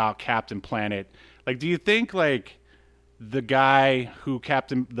about Captain Planet. Do you think the guy who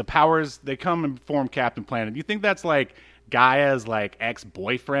the powers, they come and form Captain Planet, do you think that's Gaia's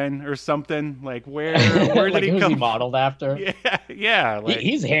ex-boyfriend or something? Where did he come? Who's he modeled after? Yeah.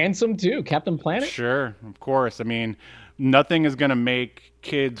 He's handsome too, Captain Planet. Sure, of course. I mean, nothing is gonna make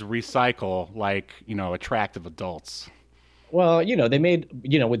kids recycle attractive adults. Well, they made,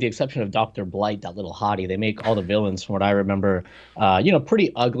 with the exception of Dr. Blight, that little hottie, they make all the villains, from what I remember,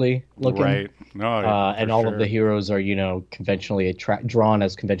 pretty ugly looking. Right. No, for And all of the sure. heroes are, drawn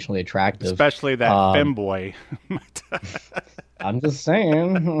as conventionally attractive. Especially that Um, femboy. I'm just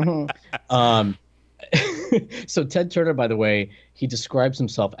saying. um, so Ted Turner, by the way, he describes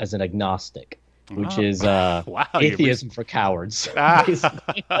himself as an agnostic, which Oh, is wow. atheism for cowards. Ah.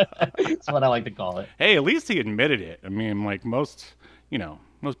 Basically, that's what I like to call it. Hey, at least he admitted it. I mean, like most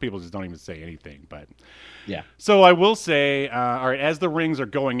people just don't even say anything. But Yeah. so I will say, all right, as the rings are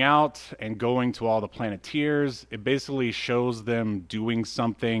going out and going to all the Planeteers, it basically shows them doing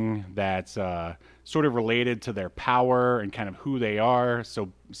something that's sort of related to their power and kind of who they are. So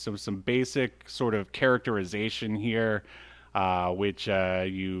some basic sort of characterization here, which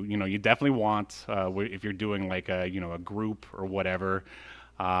you definitely want if you're doing like a group or whatever.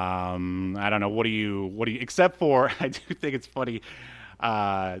 I don't know. What do you? Except for I do think it's funny.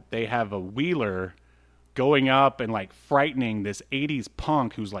 They have a Wheeler going up and like frightening this 80s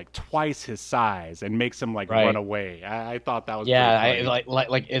punk who's like twice his size and makes him like run Right. away. I thought that was pretty Yeah, I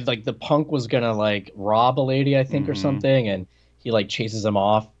funny. like the punk was gonna like rob a lady, I think, or Hmm. something, and he like chases him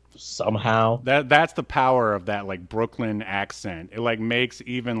off somehow. That's the power of that like Brooklyn accent. It like makes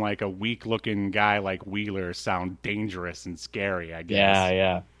even like a weak looking guy like Wheeler sound dangerous and scary, I Yeah, guess.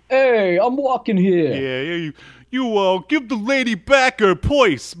 yeah. Hey, I'm walking here. Yeah, yeah, you give the lady back her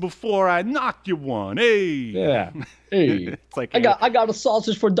voice before I knock you one. Hey. Yeah. Hey, It's like I got a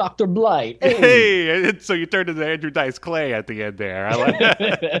sausage for Dr. Blight. Hey. hey, so you turned into Andrew Dice Clay at the end there. I like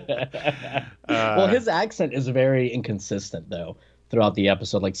Well, uh his accent is very inconsistent though throughout the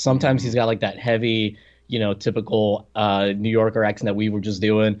episode. Like sometimes he's mhm. got like that heavy, typical New Yorker accent that we were just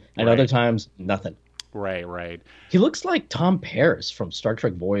doing, and other Right. times nothing. Right, right. He looks like Tom Paris from Star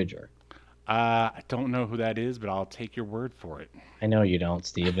Trek Voyager. I don't know who that is, but I'll take your word for it. I know you don't,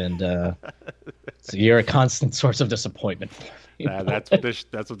 Steve, and so you're a constant source of disappointment for me. That's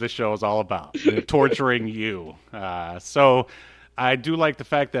what this show is all about. Torturing you. So I do like the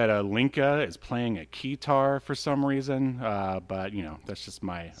fact that Linka is playing a keytar for some reason, but that's just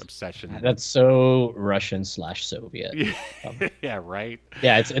my obsession. That's so Russian/Soviet. Yeah, Um, yeah, right.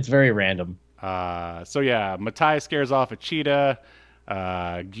 yeah, it's very random. So yeah, Matai scares off a cheetah.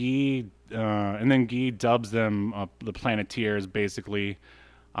 Guy, and then Guy dubs them the Planeteers basically.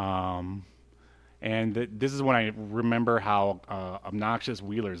 Um, and this is when I remember how obnoxious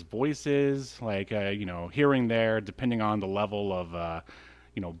Wheeler's voice is. Like hearing there, depending on the level of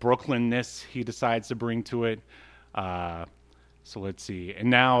Brooklynness he decides to bring to it. Uh, so let's see. And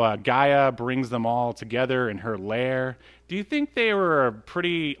now Gaia brings them all together in her lair. Do you think they were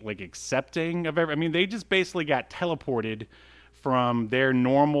pretty like accepting of every? I mean, they just basically got teleported from their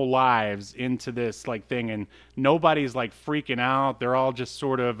normal lives into this like thing, and nobody's like freaking out. They'll just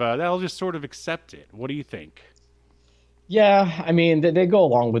sort of accept it. What do you think? Yeah, I mean they go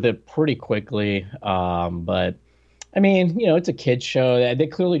along with it pretty quickly, but I mean it's a kids show. They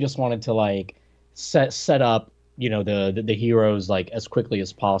clearly just wanted to like set up the heroes like as quickly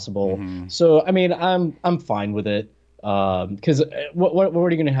as possible. Hmm. So I mean I'm fine with it. Because what are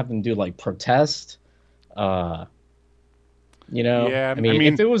you gonna have them do, like protest? Uh, Yeah, I I mean, if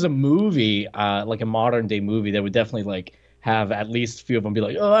mean, it was a movie, like a modern day movie, they would definitely like have at least a few of them be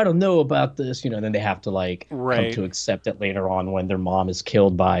like, "Oh, I don't know about this," and then they have to like come right, to accept it later on when their mom is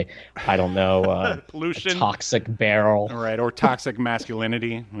killed by, I don't know, a pollution, toxic barrel. right, or toxic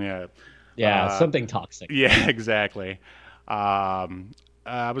masculinity. Yeah, Yeah, uh, something toxic. yeah, exactly.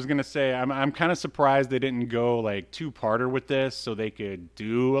 I was gonna say I'm kind of surprised they didn't go like two-parter with this, so they could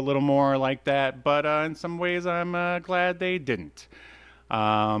do a little more like that. But in some ways, I'm glad they didn't.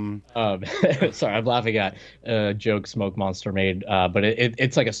 Um, Um, sorry, I'm laughing at a joke Smoke Monster made, but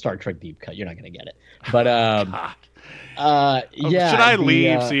it's like a Star Trek deep cut. You're not gonna get it. But God. Should yeah, I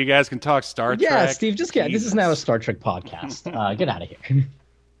leave so you guys can talk Star yeah, Trek? Steve, just get. This is now a Jesus. Star Trek podcast. Get out of here.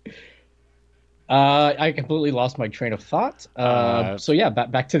 I completely lost my train of thought. Uh, So yeah,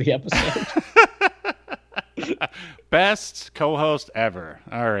 back to the episode. Best co-host ever.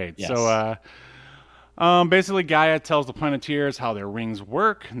 All right, so Yes. basically, Gaia tells the Planeteers how their rings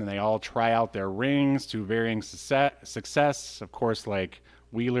work, and then they all try out their rings to varying success. Of course, like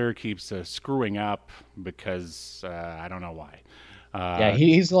Wheeler keeps screwing up because I don't know why. Yeah, Uh,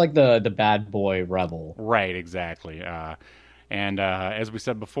 he's like the bad boy rebel. right, exactly. And as we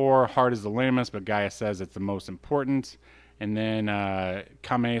said before, heart is the lamest, but Gaia says it's the most important. And then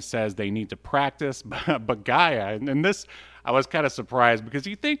Kame says they need to practice, but Gaia, and this I was kind of surprised because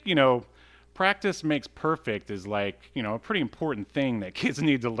you think, practice makes perfect is like, a pretty important thing that kids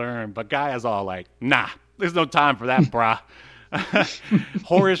need to learn. But Gaia's all like, nah, There's no time for that, brah.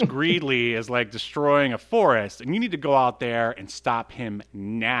 Horace Greeley is like destroying a forest, and you need to go out there and stop him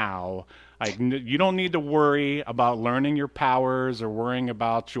now. Like, you don't need to worry about learning your powers or worrying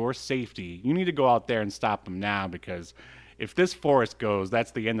about your safety. You need to go out there and stop him now, because if this forest goes, that's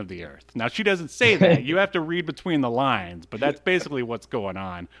the end of the earth. Now, she doesn't say that. You have to read between the lines, but that's basically what's going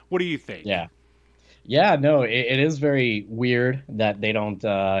on. What do you think? Yeah. Yeah, no, it is very weird that they don't,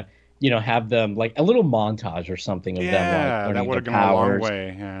 have them like a little montage or something of them like that learning would have their gone a long powers.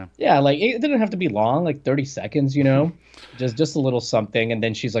 way. Yeah. Yeah, like it didn't have to be long, like 30 seconds, just a little something, and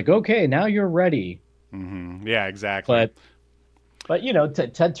then she's like, "Okay, now you're ready." Yeah, exactly. But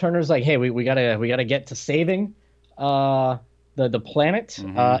Ted Turner's like, "Hey, we gotta get to saving the planet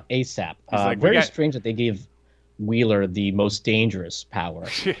ASAP." Like, very strange that they gave Wheeler the most dangerous power,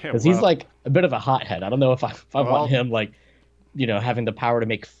 because he's well, like a bit of a hothead. I don't know if I want him like having the power to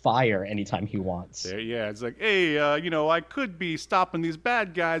make fire anytime he wants. Yeah, it's like, hey, I could be stopping these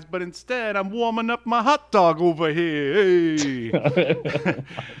bad guys, but instead I'm warming up my hot dog over here. Hey.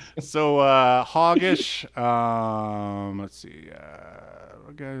 So, Hoggish, let's see.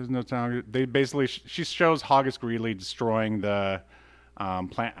 There's no time. They basically, she shows Hoggish Greeley destroying the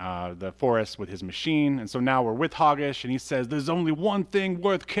the forest with his machine, and so now we're with Hoggish, and he says, "There's only one thing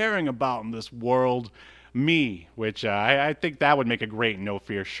worth caring about in this world." Me, which I think that would make a great No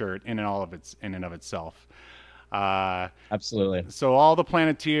Fear shirt in and of itself. Absolutely. So all the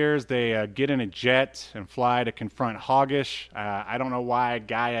Planeteers, they get in a jet and fly to confront Hoggish. I don't know why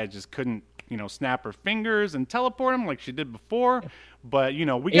Gaia just couldn't, snap her fingers and teleport him like she did before. But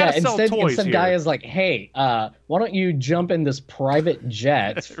we gotta sell toys instead here. Gaia's like, "Hey, why don't you jump in this private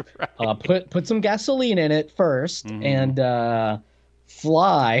jet? Right. Put some gasoline in it first, and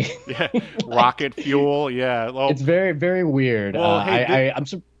fly." Yeah, rocket fuel. Yeah, well, it's very, very weird. Well,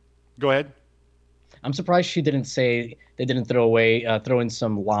 go ahead. I'm surprised she didn't say they didn't throw in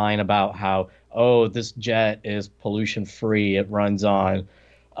some line about how this jet is pollution free. It runs on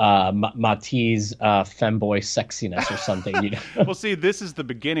Mati's femboy sexiness or something. Well, see, this is the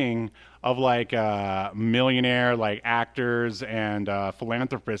beginning of like millionaire like actors and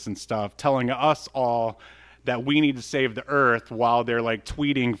philanthropists and stuff telling us all that we need to save the earth while they're like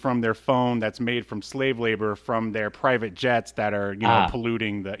tweeting from their phone that's made from slave labor from their private jets that are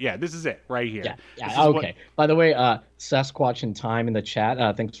polluting the. Yeah, this is it right here. Yeah. Okay. By the way, Sasquatch in Time in the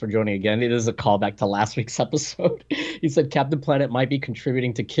chat. Thanks for joining again. It is a callback to last week's episode. He said Captain Planet might be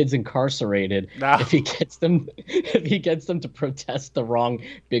contributing to kids incarcerated if he gets them to protest the wrong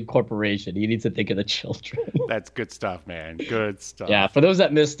big corporation. He needs to think of the children. That's good stuff, man. Good stuff. Yeah. For those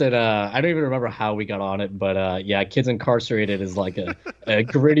that missed it, I don't even remember how we got on it, but Kids Incarcerated is like a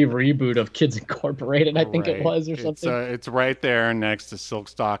gritty reboot of Kids Incorporated. I think it was or something. It's right there next to Silk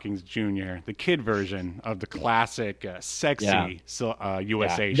Stockings Jr., the kid version of the classic sexy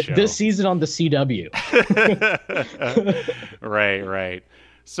USA show. This season on the CW. Right.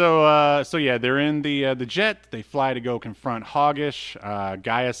 So yeah, they're in the jet. They fly to go confront Hoggish.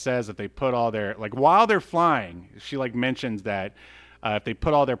 Gaia says that they put all their while they're flying, she mentions that if they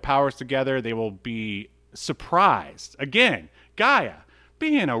put all their powers together, they will be surprised. Again, Gaia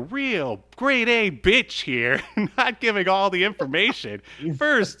being a real grade A bitch here, not giving all the information.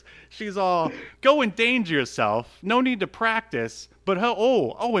 First, she's all, go endanger yourself. No need to practice. But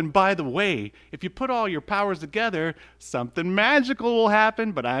and by the way, if you put all your powers together, something magical will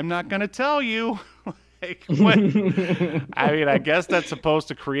happen, but I'm not going to tell you. What? I mean, I guess that's supposed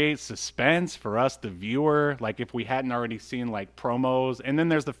to create suspense for us, the viewer, if we hadn't already seen promos. And then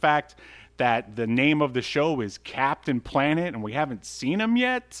there's the fact that the name of the show is Captain Planet, and we haven't seen him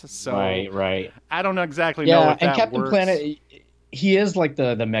yet. So right. I don't exactly know if that and Captain works. Planet, he is like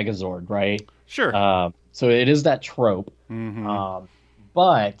the Megazord, right? Sure. So it is that trope. Mm-hmm.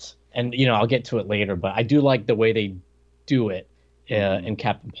 But I'll get to it later. But I do like the way they do it in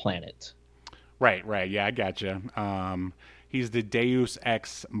Captain Planet. Right. Yeah, I gotcha. He's the Deus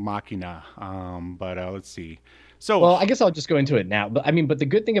Ex Machina. But let's see. So, well, I guess I'll just go into it now. But the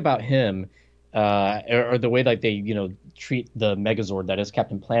good thing about him, or the way that they treat the Megazord that is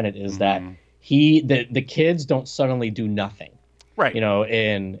Captain Planet, is that the kids don't suddenly do nothing. Right.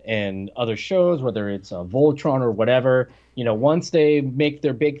 In other shows, whether it's Voltron or whatever, once they make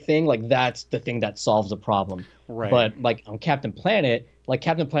their big thing, that's the thing that solves the problem. Right. But on Captain Planet,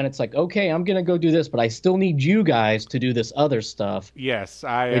 Captain Planet's okay, I'm gonna go do this, but I still need you guys to do this other stuff. Yes,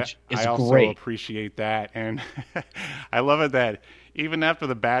 I also great. Appreciate that, and I love it that even after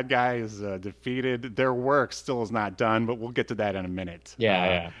the bad guy is defeated, their work still is not done. But we'll get to that in a minute.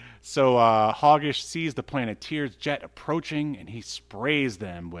 Yeah. So Hoggish sees the Planeteers jet approaching, and he sprays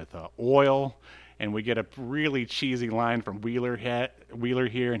them with oil. And we get a really cheesy line from Wheeler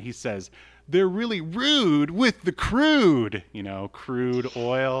here, and he says, "They're really rude with the crude." You know, crude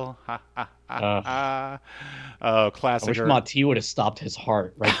oil. Ha ha ha ha. Oh, I classic. wish Mati would have stopped his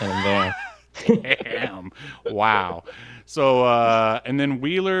heart right then and there. Damn. Wow. So, and then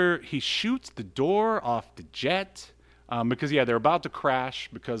Wheeler, he shoots the door off the jet because, they're about to crash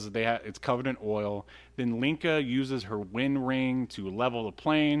because it's covered in oil. Then Linka uses her wind ring to level the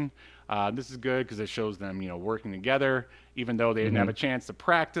plane. This is good because it shows them, working together. Even though they didn't have a chance to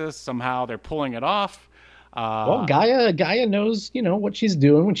practice, somehow they're pulling it off. Well, Gaia knows, what she's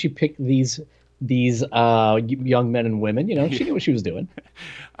doing when she picked these young men and women. She knew what she was doing.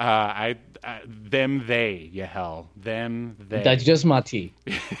 They, you hell. Them, they. That's just Mati.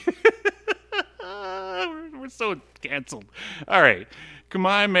 We're so canceled. All right.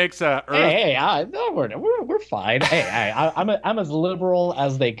 Kamai makes Earth. No, we're fine. I'm as liberal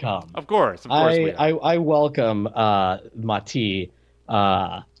as they come. Of course we are. I welcome Mati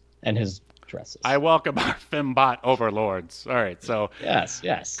and his dresses. I welcome our fembot overlords. All right, so yes.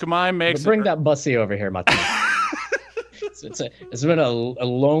 Kamai makes bring that bussy over here, Mati. It's been a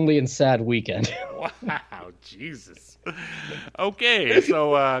lonely and sad weekend. Wow, Jesus. Okay,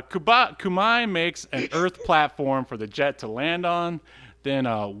 so Kumai makes an Earth platform for the jet to land on. Then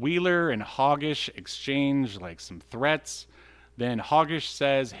Wheeler and Hoggish exchange some threats. Then Hoggish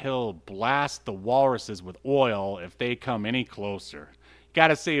says he'll blast the walruses with oil if they come any closer. Got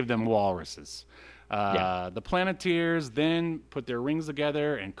to save them walruses. The Planeteers then put their rings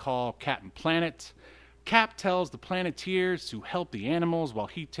together and call Captain Planet. Cap tells the Planeteers to help the animals while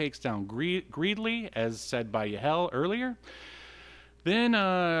he takes down Greedly, as said by Yahel earlier. Then,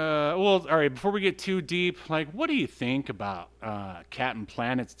 all right, before we get too deep, what do you think about Captain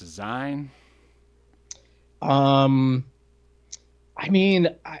Planet's design? I mean,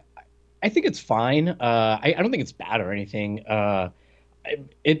 I think it's fine. I don't think it's bad or anything.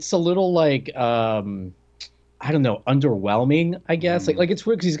 It's a little I don't know, underwhelming, I guess. Like it's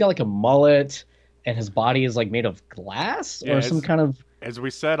weird because he's got a mullet and his body is made of glass or some kind of. As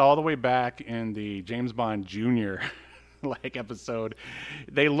we said all the way back in the James Bond Jr. episode,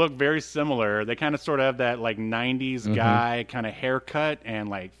 they look very similar. They kind of sort of have that 90s guy kind of haircut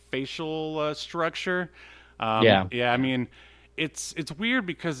and facial structure. I mean, it's weird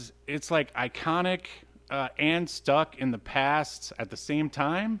because it's iconic and stuck in the past at the same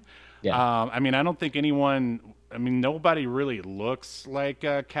time. I mean, I don't think nobody really looks like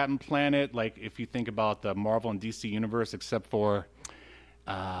Captain Planet. If you think about the Marvel and DC universe, except for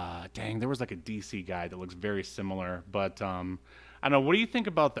there was a DC guy that looks very similar. But I don't know. What do you think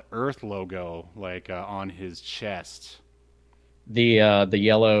about the Earth logo, on his chest? The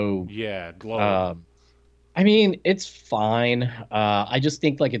yellow. Yeah, globe. I mean, it's fine. I just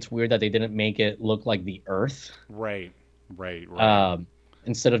think it's weird that they didn't make it look like the Earth. Right.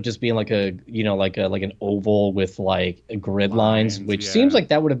 Instead of just being an oval with grid lines, which seems like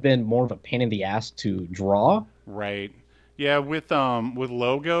that would have been more of a pain in the ass to draw. Right. Yeah, with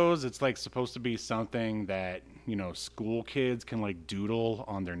logos, it's supposed to be something that school kids can doodle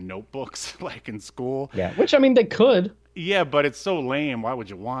on their notebooks in school. Yeah, which I mean they could. Yeah, but it's so lame. Why would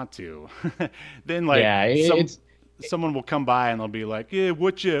you want to? Then someone will come by and they'll be like, "Yeah,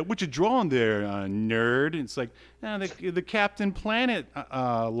 what you drawing there, nerd?" And it's the Captain Planet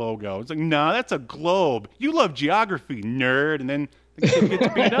logo. It's no, that's a globe. You love geography, nerd. And then the kid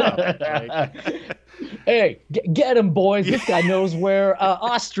gets beat up. Hey, get him, boys. This guy knows where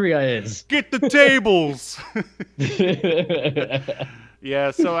Austria is. Get the tables.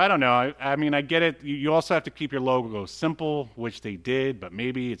 Yeah, so I don't know. I mean, I get it. You also have to keep your logo simple, which they did, but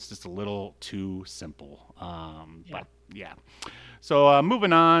maybe it's just a little too simple. But yeah. So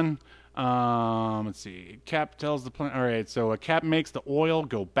moving on. Let's see. Cap tells the planet. All right, so Cap makes the oil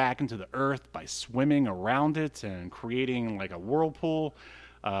go back into the earth by swimming around it and creating a whirlpool.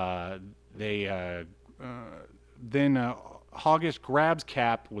 Then Hoggish grabs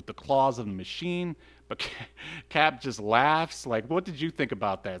Cap with the claws of the machine, but Cap just laughs. What did you think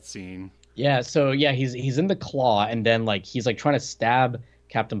about that scene? Yeah, so he's in the claw, and then he's trying to stab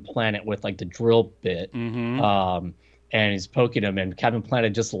Captain Planet with the drill bit. And he's poking him, and Captain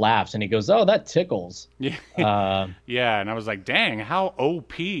Planet just laughs, and he goes, "Oh, that tickles." Yeah, and I was like, "Dang, how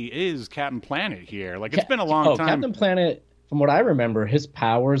OP is Captain Planet here?" It's been a long time. Captain Planet, from what I remember, his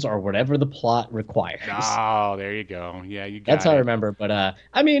powers are whatever the plot requires. Oh, there you go. Yeah, you got That's how I remember. But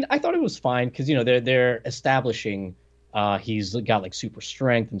I mean, I thought it was fine because they're establishing he's got super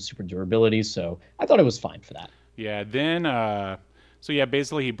strength and super durability, so I thought it was fine for that. Yeah. Then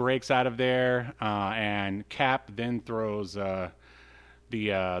basically he breaks out of there, and Cap then throws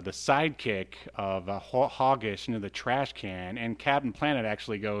the sidekick of Hoggish into the trash can, and Captain Planet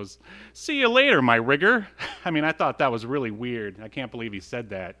actually goes, "See you later, my rigger." I mean, I thought that was really weird. I can't believe he said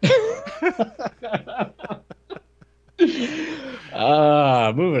that.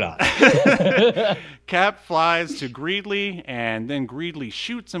 Moving on. Cap flies to Greedley, and then Greedley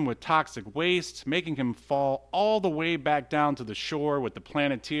shoots him with toxic waste, making him fall all the way back down to the shore with the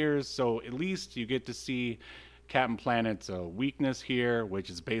Planeteers. So at least you get to see Captain Planet's weakness here, which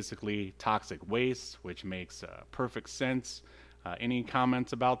is basically toxic waste, which makes perfect sense. Any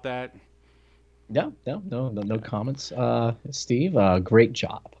comments about that? No comments. Steve, great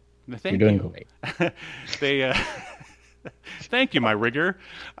job. You're doing great. They thank you, my rigger.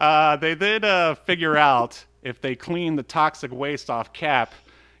 They did figure out if they clean the toxic waste off Cap,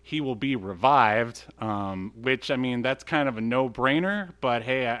 he will be revived, which, I mean, that's kind of a no-brainer. But,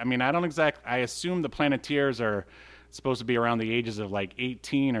 hey, I mean, I assume the Planeteers are supposed to be around the ages of, like,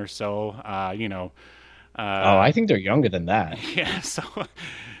 18 or so, I think they're younger than that. Yeah, so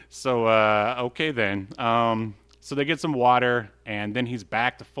okay then. So they get some water, and then he's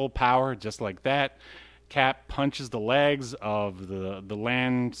back to full power, just like that. Cap punches the legs of the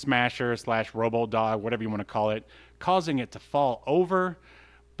land smasher / robo dog, whatever you want to call it, causing it to fall over.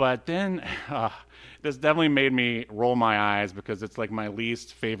 But then this definitely made me roll my eyes, because it's like my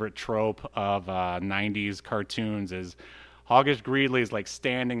least favorite trope of 90s cartoons is Hoggish Greedley is like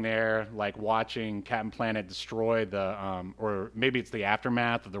standing there, like watching Captain Planet destroy or maybe it's the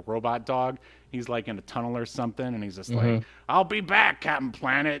aftermath of the robot dog. He's like in a tunnel or something, and he's just like, "I'll be back, Captain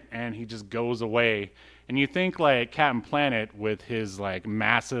Planet," and he just goes away. And you think like Captain Planet, with his like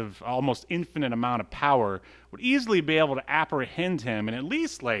massive, almost infinite amount of power, would easily be able to apprehend him and at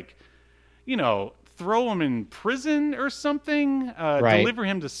least like, throw him in prison or something, right. Deliver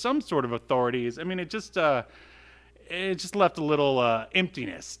him to some sort of authorities. I mean, it just left a little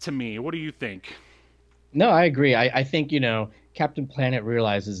emptiness to me. What do you think? No, I agree. I think, Captain Planet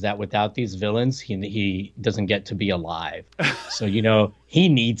realizes that without these villains, he doesn't get to be alive. So, he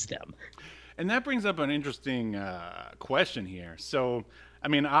needs them. And that brings up an interesting question here. So, I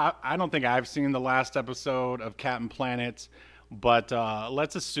mean, I don't think I've seen the last episode of Captain Planet, but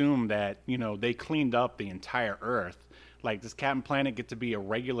let's assume that, they cleaned up the entire Earth. Like, does Captain Planet get to be a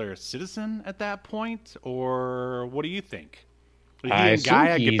regular citizen at that point? Or what do you think? Will he and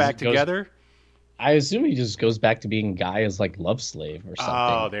Gaia get back together? I assume he just goes back to being Gaia's like love slave or something.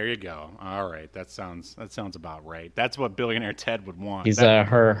 Oh, there you go. All right, that sounds about right. That's what Billionaire Ted would want. He's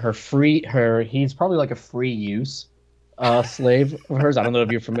he's probably like a free use slave of hers. I don't know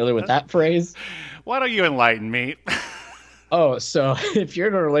if you're familiar with that phrase. Why don't you enlighten me? Oh, so if you're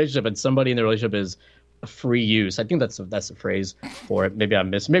in a relationship and somebody in the relationship is free use, I think that's a phrase for it. Maybe I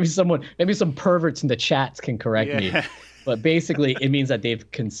missed. Maybe some perverts in the chats can correct me. But basically, it means that they've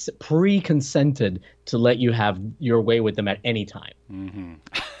pre-consented to let you have your way with them at any time. Mm-hmm.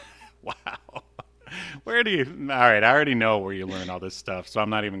 Wow. Where do you? All right, I already know where you learn all this stuff, so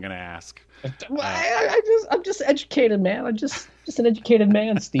I'm not even going to ask. I'm just educated, man. I'm just an educated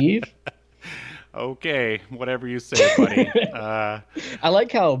man, Steve. Okay, whatever you say, buddy. I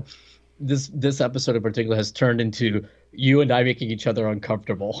like how this episode in particular has turned into you and I making each other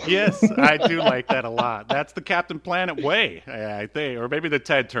uncomfortable. Yes, I do like that a lot. That's the Captain Planet way, I think, or maybe the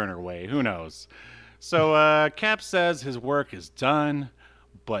Ted Turner way. Who knows? So Cap says his work is done,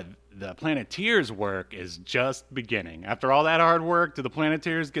 but the Planeteers' work is just beginning. After all that hard work, do the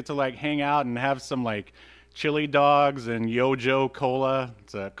Planeteers get to like hang out and have some like chili dogs and Yo-Jo Cola?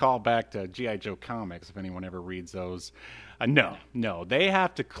 It's a callback to G.I. Joe comics, if anyone ever reads those. No. They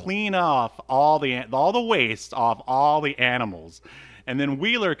have to clean off all the waste off all the animals. And then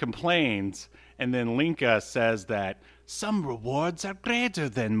Wheeler complains, and then Linka says that some rewards are greater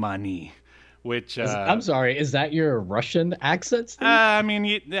than money. Which I'm sorry, is that your Russian accent, Steve? I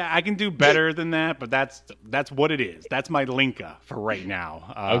mean, I can do better than that, but that's what it is. That's my Linka for right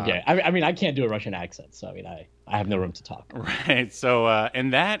now. Okay. I mean, I can't do a Russian accent, so I mean, I have no room to talk. Right. So,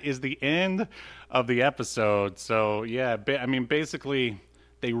 and that is the end of the episode. So, yeah, I mean, basically,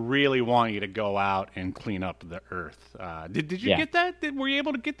 they really want you to go out and clean up the Earth. Did you get that? Were you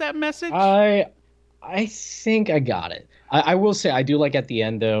able to get that message? I think I got it. I will say I do like at the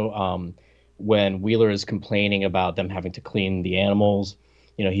end though. When Wheeler is complaining about them having to clean the animals,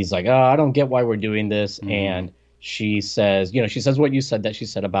 he's like, "Oh, I don't get why we're doing this." Mm-hmm. And she says, what you said that she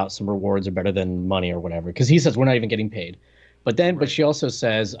said about some rewards are better than money or whatever, because he says we're not even getting paid. But she also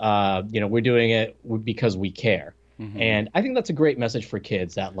says, we're doing it because we care. Mm-hmm. And I think that's a great message for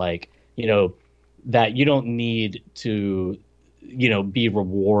kids that that you don't need to, be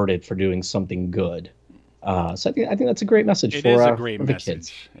rewarded for doing something good. So I think that's a great message It for is a great for the kids.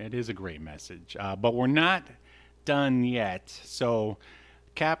 message. It is a great message. But we're not done yet. So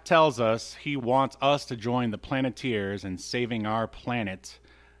Cap tells us he wants us to join the Planeteers in saving our planet.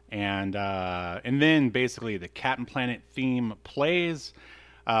 And then basically the Captain Planet theme plays,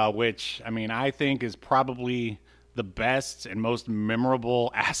 which, I mean, I think is probably the best and most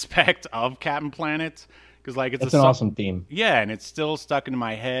memorable aspect of Captain Planet. Because, like, It's an awesome theme. yeah, and it's still stuck in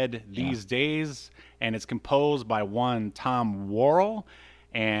my head Yeah. these days. And it's composed by one Tom Worrell,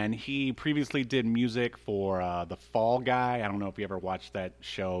 and he previously did music for The Fall Guy. I don't know if you ever watched that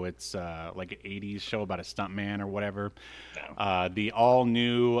show. It's like an '80s show about a stuntman or whatever. The all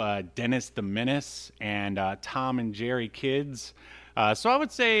new Dennis the Menace and Tom and Jerry Kids. So I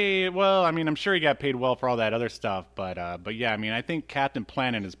would say, well, I mean, I'm sure he got paid well for all that other stuff, but yeah, I mean, I think Captain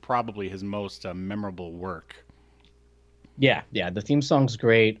Planet is probably his most memorable work. Yeah. The theme song's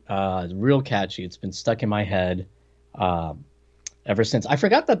great. It's real catchy. It's been stuck in my head ever since. I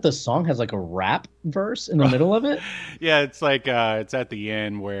forgot that the song has like a rap verse in the middle of it. Yeah, it's like it's at the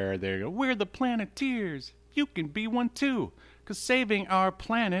end where they go, "We're the Planeteers. You can be one too, because saving our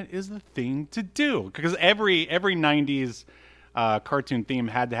planet is the thing to do." Because every '90s cartoon theme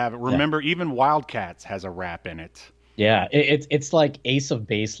had to have it. Remember, even Wildcats has a rap in it. Yeah, it's like Ace of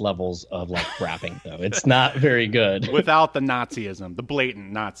Base levels of like rapping though. It's not very good. Without the Nazism, the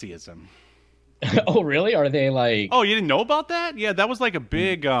blatant Nazism. Oh, really? Are they like? Oh, you didn't know about that? Yeah, that was like a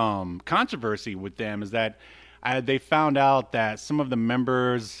big controversy with them. Is that they found out that some of the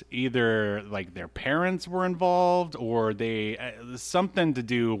members either like their parents were involved or they something to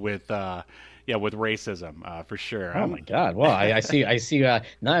do with with racism for sure. Oh my God! Well, I see. I see. Now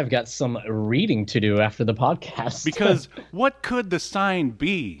I've got some reading to do after the podcast. Because what could the sign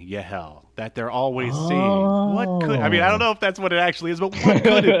be, you hell, that they're always seeing? What could? I mean, I don't know if that's what it actually is, but what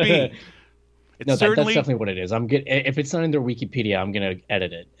could it be? No, that's definitely what it is. If it's not in their Wikipedia, I'm gonna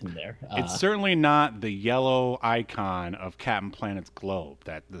edit it in there. It's certainly not the yellow icon of Captain Planet's globe.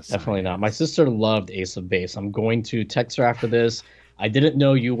 Definitely not. My sister loved Ace of Base. I'm going to text her after this. I didn't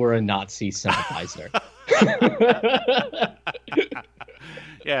know you were a Nazi sympathizer.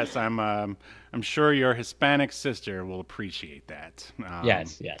 Yes, I'm sure your Hispanic sister will appreciate that.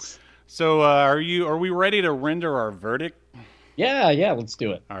 Yes. So, are we ready to render our verdict? Yeah. Let's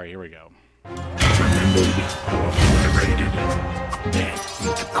do it. All right, here we go. Remembered or obliterated? That is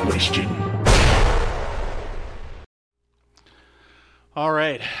the question. All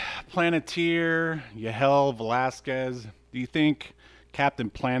right, Planeteer, Yahel Velasquez, do you think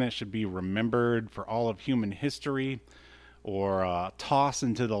Captain Planet should be remembered for all of human history or tossed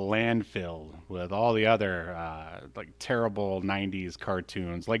into the landfill with all the other like terrible 90s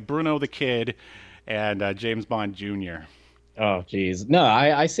cartoons like Bruno the Kid and James Bond Jr.? Oh, geez. No,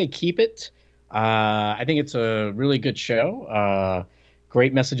 I say keep it. I think it's a really good show.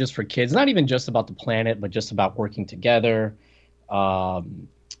 Great messages for kids. Not even just about the planet, but just about working together. I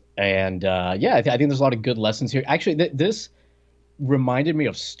think there's a lot of good lessons here. Actually, this reminded me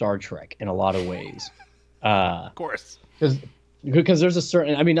of Star Trek in a lot of ways. Of course. Because there's a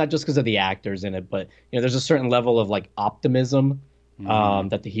certain, I mean, not just because of the actors in it, but there's a certain level of like optimism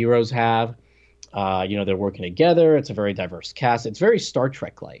that the heroes have. They're working together. It's a very diverse cast. It's very Star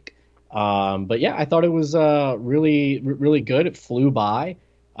Trek like. But yeah, I thought it was really, really good. It flew by.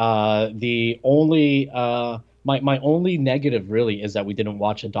 The only my only negative really is that we didn't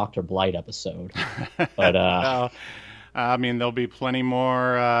watch a Dr. Blight episode. But well, I mean, there'll be plenty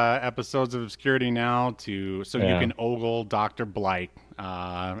more episodes of Obscurity now you can ogle Dr. Blight.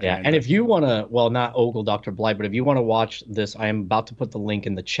 And if you want to, well, not ogle Dr. Blight, but if you want to watch this, I am about to put the link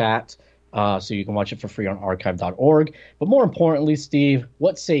in the chat. So you can watch it for free on archive.org. But more importantly, Steve,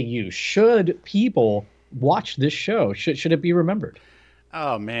 what say you? Should people watch this show? Should it be remembered?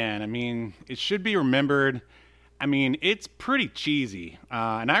 Oh, man. I mean, it should be remembered. I mean, it's pretty cheesy.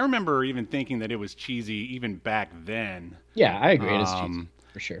 And I remember even thinking that it was cheesy even back then. Yeah, I agree. It is cheesy,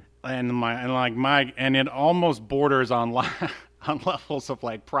 for sure. And it almost borders on on levels of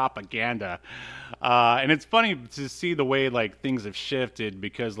like propaganda. And it's funny to see the way like things have shifted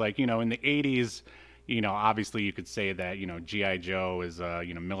because like, in the 80s, obviously you could say that, G.I. Joe is a,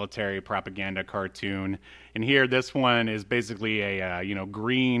 military propaganda cartoon. And here this one is basically a,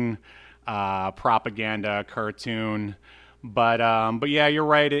 green propaganda cartoon. But yeah, you're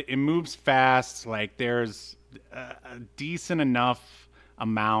right. It moves fast. Like there's a decent enough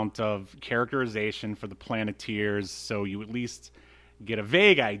amount of characterization for the Planeteers, so you at least get a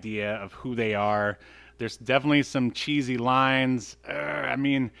vague idea of who they are. There's definitely some cheesy lines. I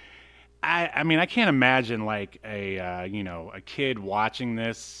mean, I mean, I can't imagine like a kid watching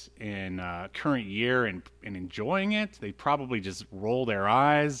this in current year and enjoying it. They probably just roll their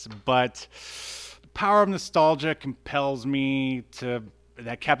eyes. But the power of nostalgia compels me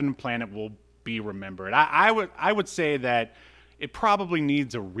that Captain Planet will be remembered. I would say that it probably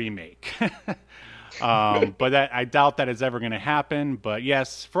needs a remake. But I doubt that is ever going to happen. But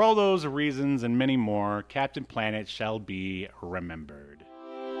yes, for all those reasons and many more, Captain Planet shall be remembered.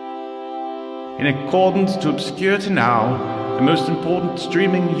 In accordance to Obscurity Now, the most important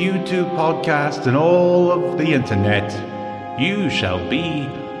streaming YouTube podcast in all of the internet, you shall be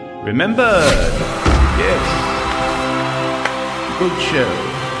remembered. Yes. Good show.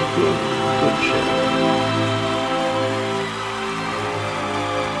 Good show.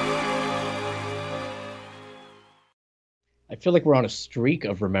 I feel like we're on a streak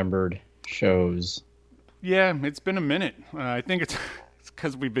of remembered shows. Yeah, it's been a minute. I think it's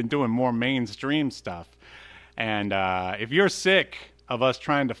because we've been doing more mainstream stuff. And if you're sick of us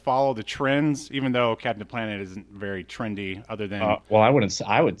trying to follow the trends, even though Captain Planet isn't very trendy, other than well, I wouldn't.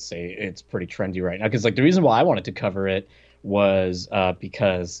 I would say it's pretty trendy right now because like the reason why I wanted to cover it was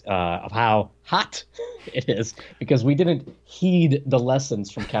because of how hot it is. Because we didn't heed the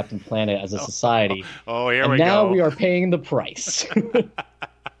lessons from Captain Planet as a society. Here we go. Now we are paying the price.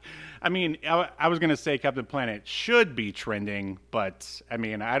 I mean, I was going to say Captain Planet should be trending, but I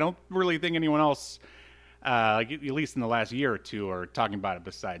mean, I don't really think anyone else, at least in the last year or two, are talking about it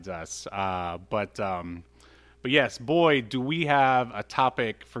besides us. But yes, boy, do we have a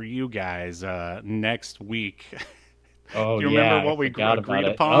topic for you guys next week. Oh, do you remember what we agreed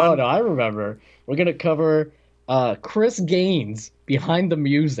upon? Oh, no, I remember. We're going to cover Chris Gaines Behind the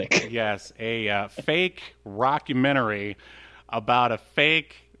Music. Yes, a fake rockumentary about a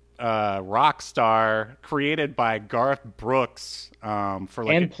fake rock star created by Garth Brooks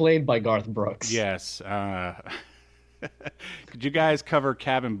and played by Garth Brooks. Yes. Could you guys cover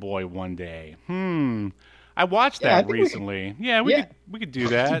Cabin Boy one day? I watched that recently. We could do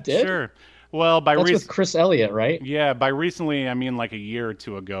that. Sure. Well, that's with Chris Elliott, right? Yeah, by recently I mean like a year or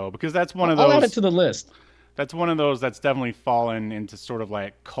two ago, because that's one of those. I'll add it to the list. That's one of those that's definitely fallen into sort of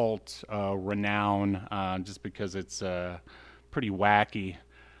like cult renown, just because it's pretty wacky.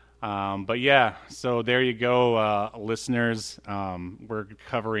 But yeah, so there you go, listeners. We're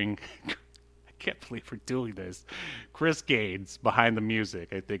covering. I can't believe we're doing this. Chris Gaines Behind the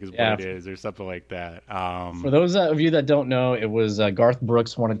Music, I think is what it is, or something like that. For those of you that don't know, it was Garth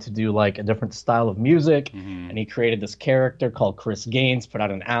Brooks wanted to do like a different style of music, and he created this character called Chris Gaines, put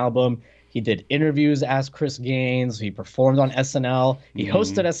out an album. He did interviews as Chris Gaines. He performed on SNL. He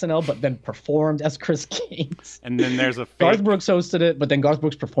hosted SNL, but then performed as Chris Gaines. And then there's a fake... Garth Brooks hosted it, but then Garth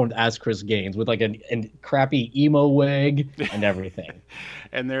Brooks performed as Chris Gaines with like a crappy emo wig and everything.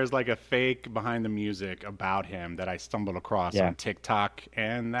 And there's like a fake Behind the Music about him that I stumbled across on TikTok,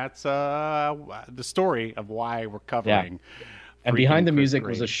 and that's the story of why we're covering. Yeah. And Behind the Music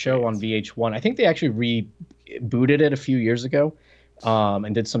was a show on VH1. I think they actually rebooted it a few years ago.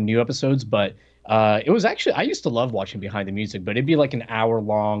 And did some new episodes, but it was actually, I used to love watching Behind the Music, but it'd be like an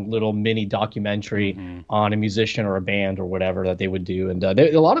hour-long little mini documentary on a musician or a band or whatever that they would do, and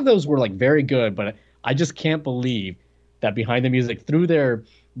a lot of those were like very good, but I just can't believe that Behind the Music, through their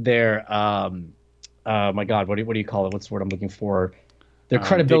my God, what do you call it? What's the word I'm looking for? Their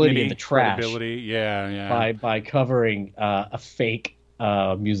credibility in the trash. Yeah. By covering a fake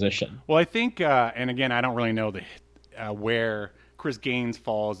musician. Well, I think, and again, I don't really know where Chris Gaines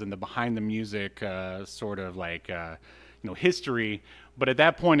falls in the Behind the Music sort of like history, but at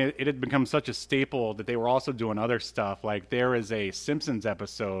that point it had become such a staple that they were also doing other stuff. Like there is a Simpsons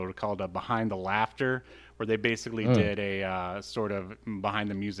episode called Behind the Laughter, where they basically did a sort of Behind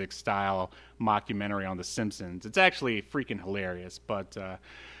the Music style mockumentary on the Simpsons. It's actually freaking hilarious. But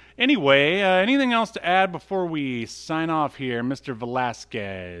anyway, anything else to add before we sign off here, Mr.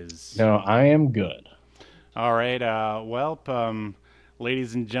 Velasquez? No, I am good. All right.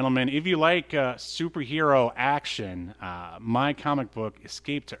 Ladies and gentlemen, if you like superhero action, my comic book,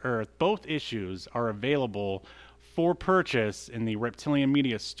 Escape to Earth, both issues are available for purchase in the Reptilian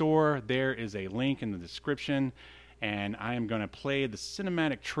Media store. There is a link in the description, and I am going to play the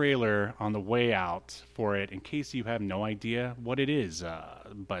cinematic trailer on the way out for it in case you have no idea what it is.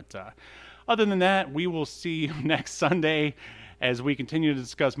 But other than that, we will see you next Sunday as we continue to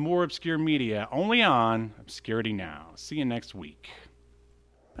discuss more obscure media only on Obscurity Now. See you next week.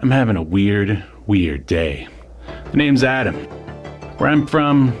 I'm having a weird day. The name's Adam. Where I'm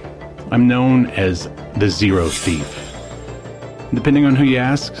from, I'm known as the Zero Thief. Depending on who you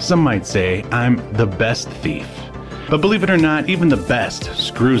ask, some might say I'm the best thief. But believe it or not, even the best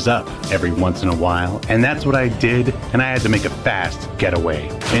screws up every once in a while, and that's what I did, and I had to make a fast getaway.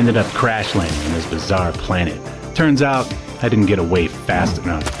 I ended up crash landing on this bizarre planet. Turns out, I didn't get away fast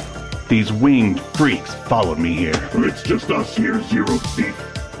enough. These winged freaks followed me here. It's just us here, Zero Thief,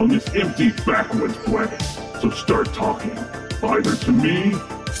 on this empty backwoods planet. So start talking, either to me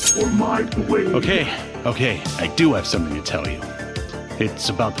or my blade. Okay, I do have something to tell you. It's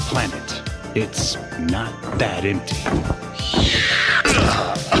about the planet. It's not that empty.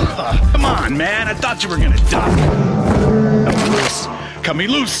 Come on, man, I thought you were gonna duck. Cut me loose. Cut me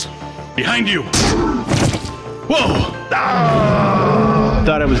loose. Behind you. Whoa!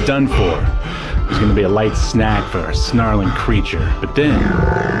 Thought I was done for. It was gonna be a light snack for a snarling creature, but then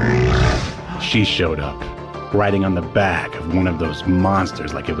she showed up, riding on the back of one of those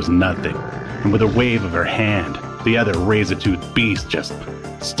monsters like it was nothing, and with a wave of her hand, the other razor-toothed beast just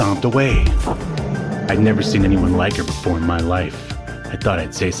stomped away. I'd never seen anyone like her before in my life. I thought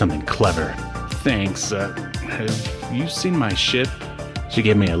I'd say something clever. Thanks, have you seen my ship? She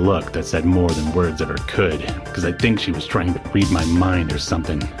gave me a look that said more than words ever could, because I think she was trying to read my mind or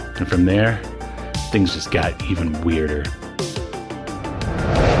something. And from there, things just got even weirder.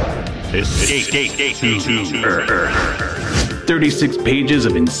 Escape to Earth. 36 pages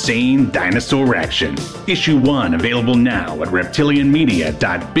of insane dinosaur action. Issue 1 available now at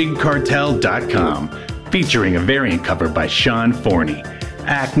reptilianmedia.bigcartel.com. Featuring a variant cover by Sean Forney.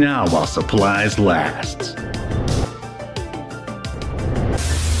 Act now while supplies last.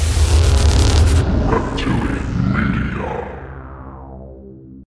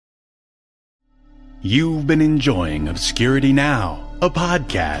 You've been enjoying Obscurity Now, a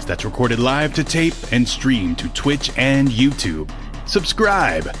podcast that's recorded live to tape and streamed to Twitch and YouTube.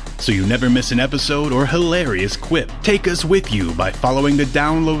 Subscribe so you never miss an episode or hilarious quip. Take us with you by following the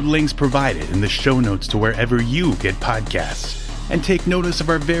download links provided in the show notes to wherever you get podcasts. And take notice of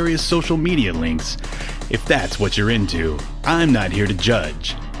our various social media links. If that's what you're into, I'm not here to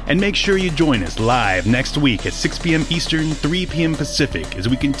judge. And make sure you join us live next week at 6 p.m. Eastern, 3 p.m. Pacific as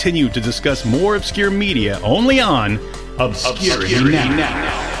we continue to discuss more obscure media only on Obscurity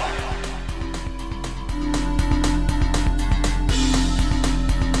Now.